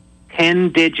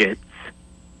 10 digits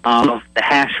of the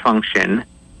hash function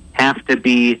have to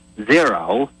be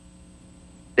 0,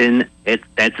 then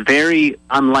that's very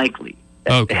unlikely.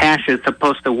 Okay. The hash is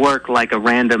supposed to work like a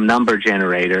random number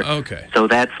generator. Okay. So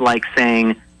that's like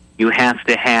saying you have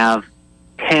to have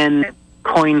 10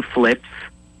 coin flips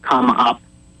come up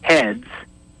heads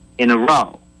in a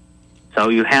row. So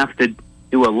you have to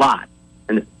do a lot.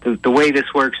 And the way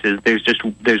this works is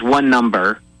there's one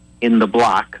number in the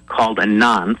block called a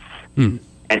nonce, and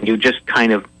you just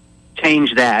kind of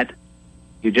change that.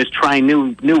 You just try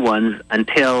new ones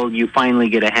until you finally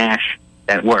get a hash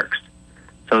that works.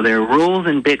 So there are rules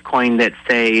in Bitcoin that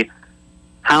say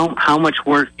how much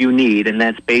work you need, and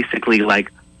that's basically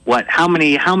like how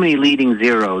many leading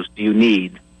zeros do you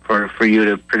need for you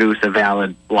to produce a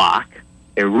valid block.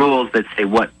 There are rules that say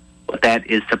what that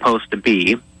is supposed to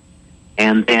be,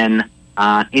 and then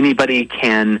anybody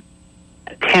can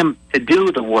attempt to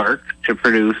do the work to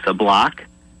produce a block,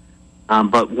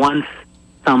 but once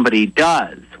somebody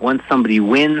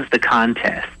wins the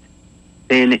contest,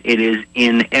 then it is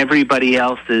in everybody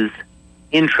else's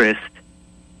interest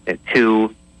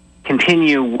to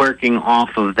continue working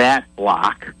off of that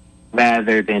block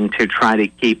rather than to try to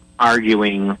keep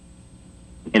arguing,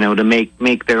 to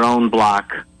make their own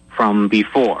block from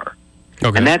before.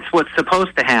 Okay. And that's what's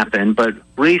supposed to happen, but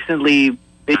recently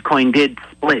Bitcoin did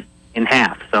split in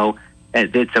half. So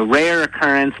it's a rare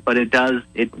occurrence, but it has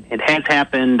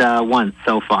happened once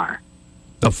so far.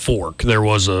 A fork. There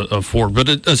was a fork.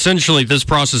 But essentially, this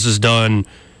process is done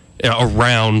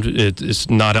around,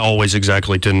 it's not always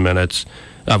exactly 10 minutes.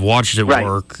 I've watched it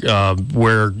work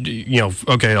where,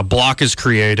 a block is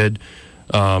created.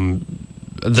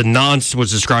 The nonce was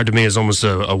described to me as almost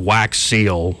a wax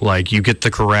seal. Like, you get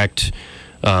the correct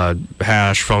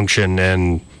hash function,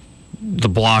 and the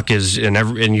block is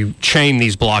and you chain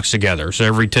these blocks together. So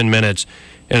every 10 minutes,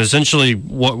 and essentially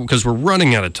because we're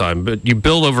running out of time, but you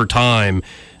build over time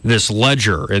this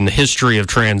ledger in the history of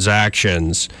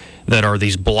transactions that are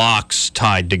these blocks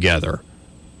tied together.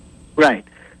 Right.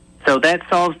 So that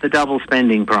solves the double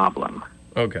spending problem.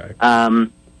 Okay.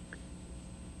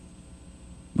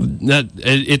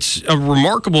 It's a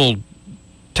remarkable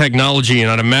technology,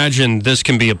 and I'd imagine this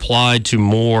can be applied to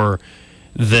more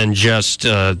than just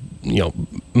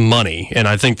money. And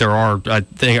I think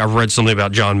I've read something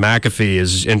about John McAfee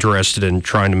is interested in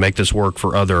trying to make this work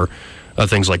for other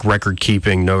things like record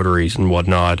keeping, notaries, and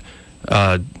whatnot.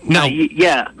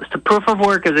 Yeah, so proof of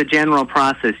work is a general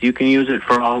process. You can use it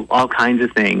for all kinds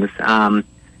of things.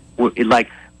 Like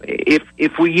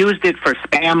if we used it for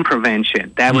spam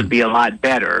prevention, that would be a lot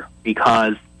better,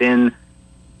 because then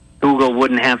Google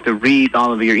wouldn't have to read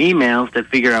all of your emails to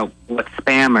figure out what's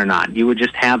spam or not. You would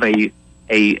just have a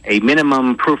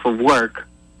minimum proof of work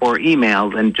for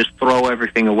emails and just throw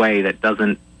everything away that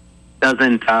doesn't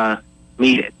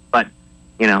meet it. But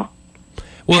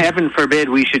heaven forbid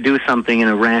we should do something in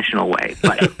a rational way.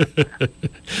 But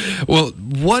well,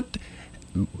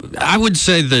 I would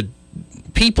say that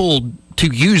people to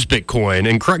use Bitcoin,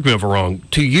 and correct me if I'm wrong,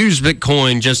 to use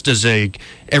Bitcoin just as a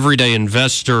everyday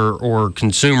investor or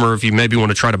consumer, if you maybe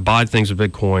want to try to buy things with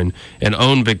Bitcoin and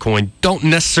own Bitcoin, don't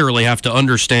necessarily have to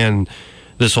understand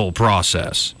this whole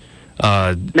process.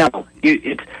 No,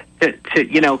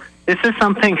 this is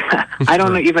something I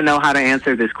don't even know how to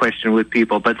answer this question with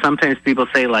people, but sometimes people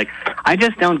say, like, I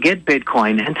just don't get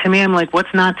Bitcoin. And to me, I'm like,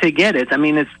 what's not to get it? I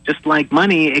mean, it's just like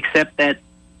money, except that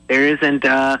there isn't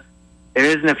a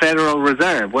Federal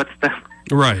Reserve. What's the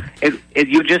right?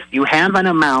 You have an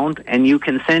amount and you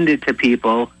can send it to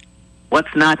people.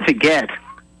 What's not to get?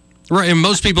 Right, and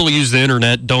most people who use the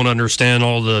internet don't understand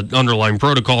all the underlying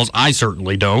protocols. I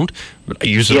certainly don't, but I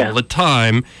use it all the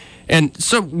time. And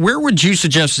so where would you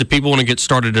suggest that people want to get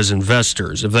started as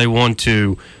investors if they want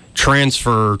to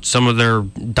transfer some of their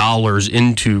dollars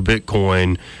into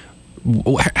Bitcoin?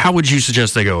 How would you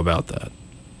suggest they go about that?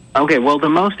 Okay, well, the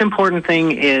most important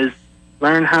thing is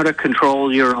learn how to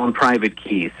control your own private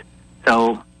keys.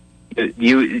 So, if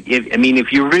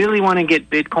you really want to get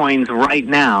Bitcoins right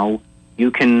now,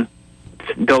 you can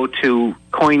go to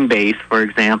Coinbase, for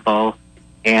example,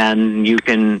 and you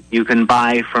can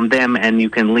buy from them, and you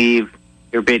can leave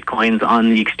your Bitcoins on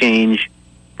the exchange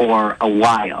for a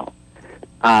while.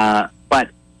 But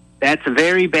that's a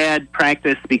very bad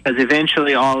practice, because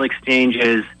eventually all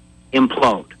exchanges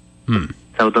implode.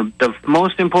 So the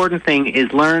most important thing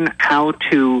is learn how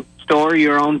to store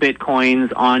your own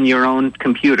Bitcoins on your own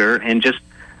computer, and just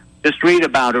read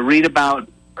about it. Read about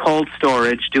cold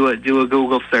storage. Do a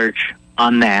Google search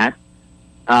on that,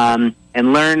 and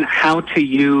learn how to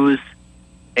use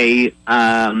a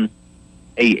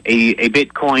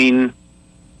Bitcoin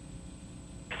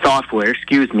software.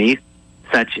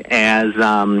 Such as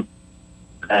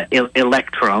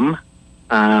Electrum.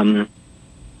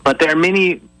 But there are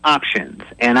many options,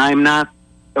 and I'm not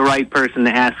the right person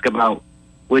to ask about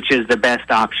which is the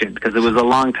best option, because it was a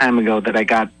long time ago that I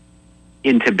got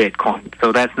into Bitcoin.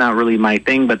 So that's not really my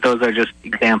thing, but those are just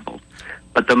examples.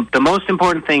 But the most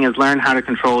important thing is learn how to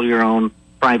control your own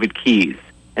private keys,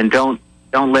 and don't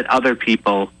let other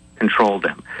people control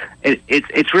them.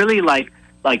 It's really like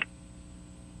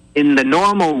in the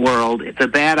normal world, it's a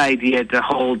bad idea to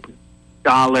hold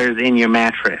dollars in your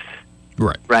mattress.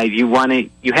 Right. You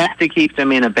have to keep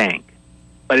them in a bank.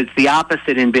 But it's the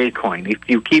opposite in Bitcoin. If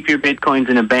you keep your Bitcoins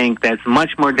in a bank, that's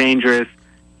much more dangerous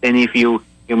than if you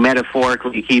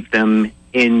metaphorically keep them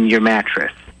in your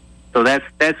mattress. So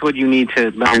that's what you need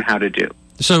to learn how to do.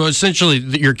 So essentially,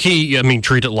 your key,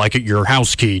 treat it like your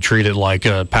house key. Treat it like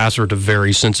a password to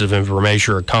very sensitive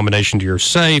information or a combination to your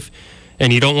safe.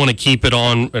 And you don't want to keep it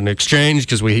on an exchange,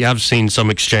 because we have seen some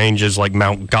exchanges like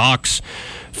Mt. Gox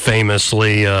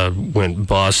famously went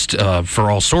bust for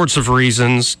all sorts of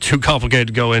reasons, too complicated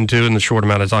to go into in the short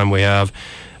amount of time we have.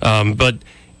 But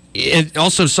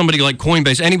also somebody like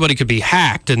Coinbase, anybody could be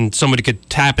hacked and somebody could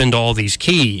tap into all these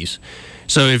keys.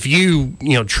 So if you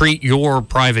treat your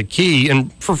private key,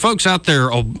 and for folks out there,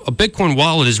 a Bitcoin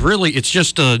wallet is really, it's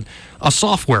just a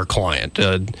software client.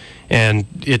 And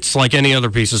it's like any other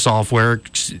piece of software.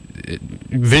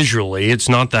 Visually, it's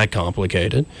not that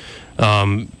complicated.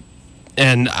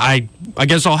 And I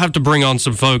guess I'll have to bring on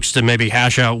some folks to maybe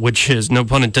hash out which is, no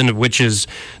pun intended, which is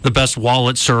the best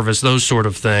wallet service, those sort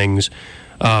of things.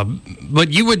 But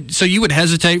you would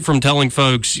hesitate from telling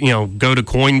folks, go to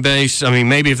Coinbase.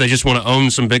 Maybe if they just want to own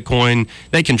some Bitcoin,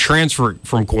 they can transfer it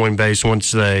from Coinbase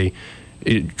once they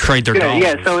trade their dollars.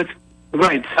 Yeah, so it's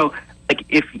right. So like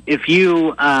if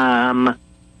you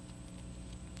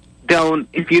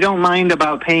don't mind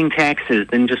about paying taxes,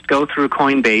 then just go through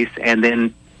Coinbase and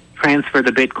then transfer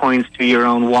the Bitcoins to your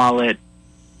own wallet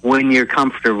when you're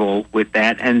comfortable with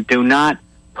that, and do not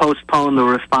postpone the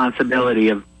responsibility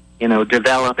of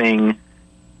developing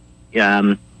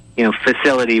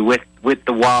facility with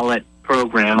the wallet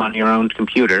program on your own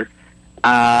computer.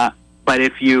 But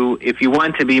if you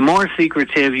want to be more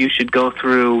secretive, you should go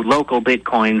through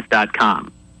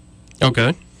localbitcoins.com.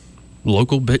 Okay.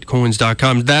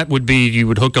 Localbitcoins.com. That would be, you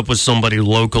would hook up with somebody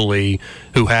locally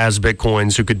who has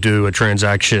Bitcoins who could do a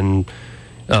transaction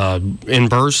in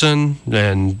person.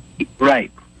 And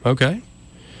right. Okay.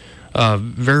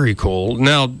 Very cool.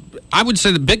 Now, I would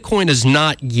say that Bitcoin is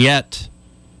not yet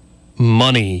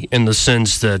money in the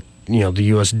sense that, the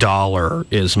U.S. dollar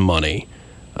is money.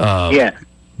 Yeah.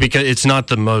 Because it's not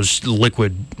the most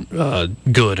liquid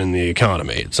good in the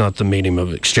economy. It's not the medium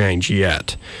of exchange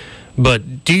yet.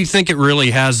 But do you think it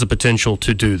really has the potential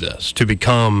to do this, to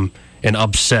become and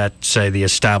upset, say, the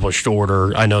established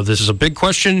order? I know this is a big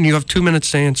question, and you have 2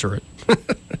 minutes to answer it.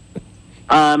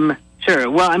 Sure.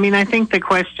 Well, I think the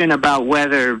question about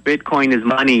whether Bitcoin is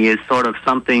money is sort of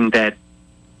something that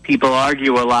people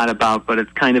argue a lot about, but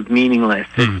it's kind of meaningless.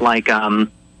 It's like, I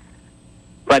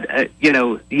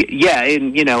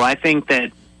think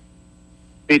that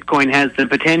Bitcoin has the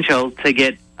potential to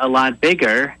get a lot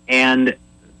bigger, and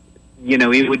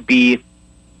it would be.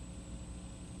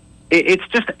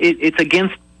 It's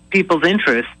against people's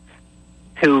interests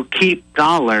to keep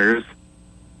dollars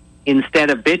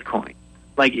instead of Bitcoin.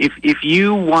 Like if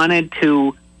you wanted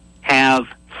to have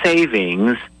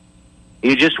savings,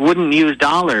 you just wouldn't use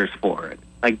dollars for it.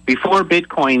 Like before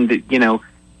Bitcoin,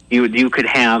 you could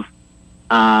have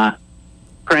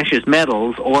precious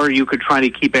metals, or you could try to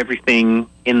keep everything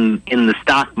in the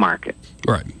stock market.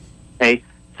 Right. Okay.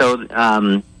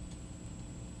 So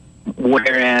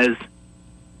whereas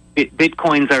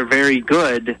Bitcoins are very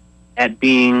good at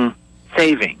being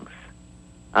savings.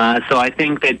 So I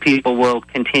think that people will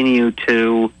continue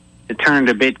to turn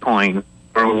to Bitcoin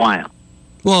for a while.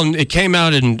 Well, it came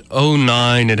out in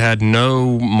 2009. It had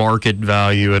no market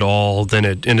value at all. Then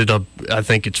it ended up, I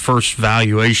think its first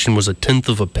valuation was 1/10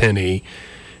 of a penny.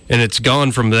 And it's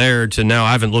gone from there to now.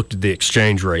 I haven't looked at the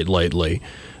exchange rate lately,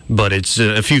 but it's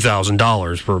a few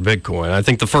 $1,000s per Bitcoin. I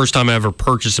think the first time I ever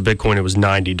purchased a Bitcoin, it was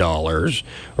 $90,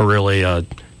 or really a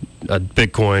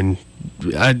Bitcoin.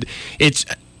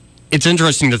 It's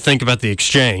interesting to think about the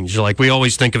exchange. Like, we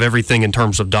always think of everything in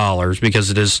terms of dollars because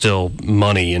it is still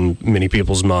money in many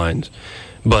people's minds.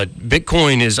 But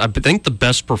Bitcoin is, I think, the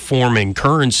best performing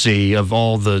currency of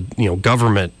all the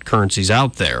government currencies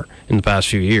out there in the past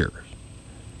few years.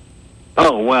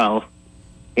 Oh, well,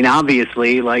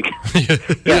 obviously,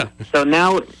 yeah. So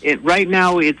now, right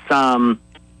now, it's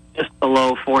just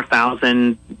below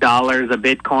 $4,000 a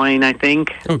Bitcoin, I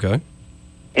think. Okay.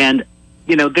 And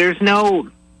there's no.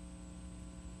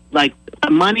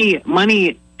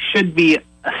 Money should be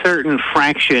a certain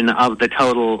fraction of the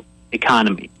total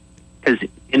economy, because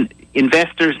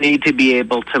investors need to be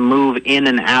able to move in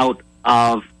and out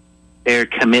of their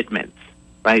commitments,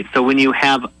 right? So when you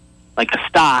have a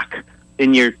stock,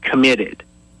 then you're committed,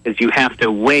 because you have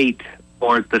to wait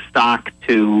for the stock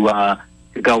to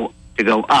go up.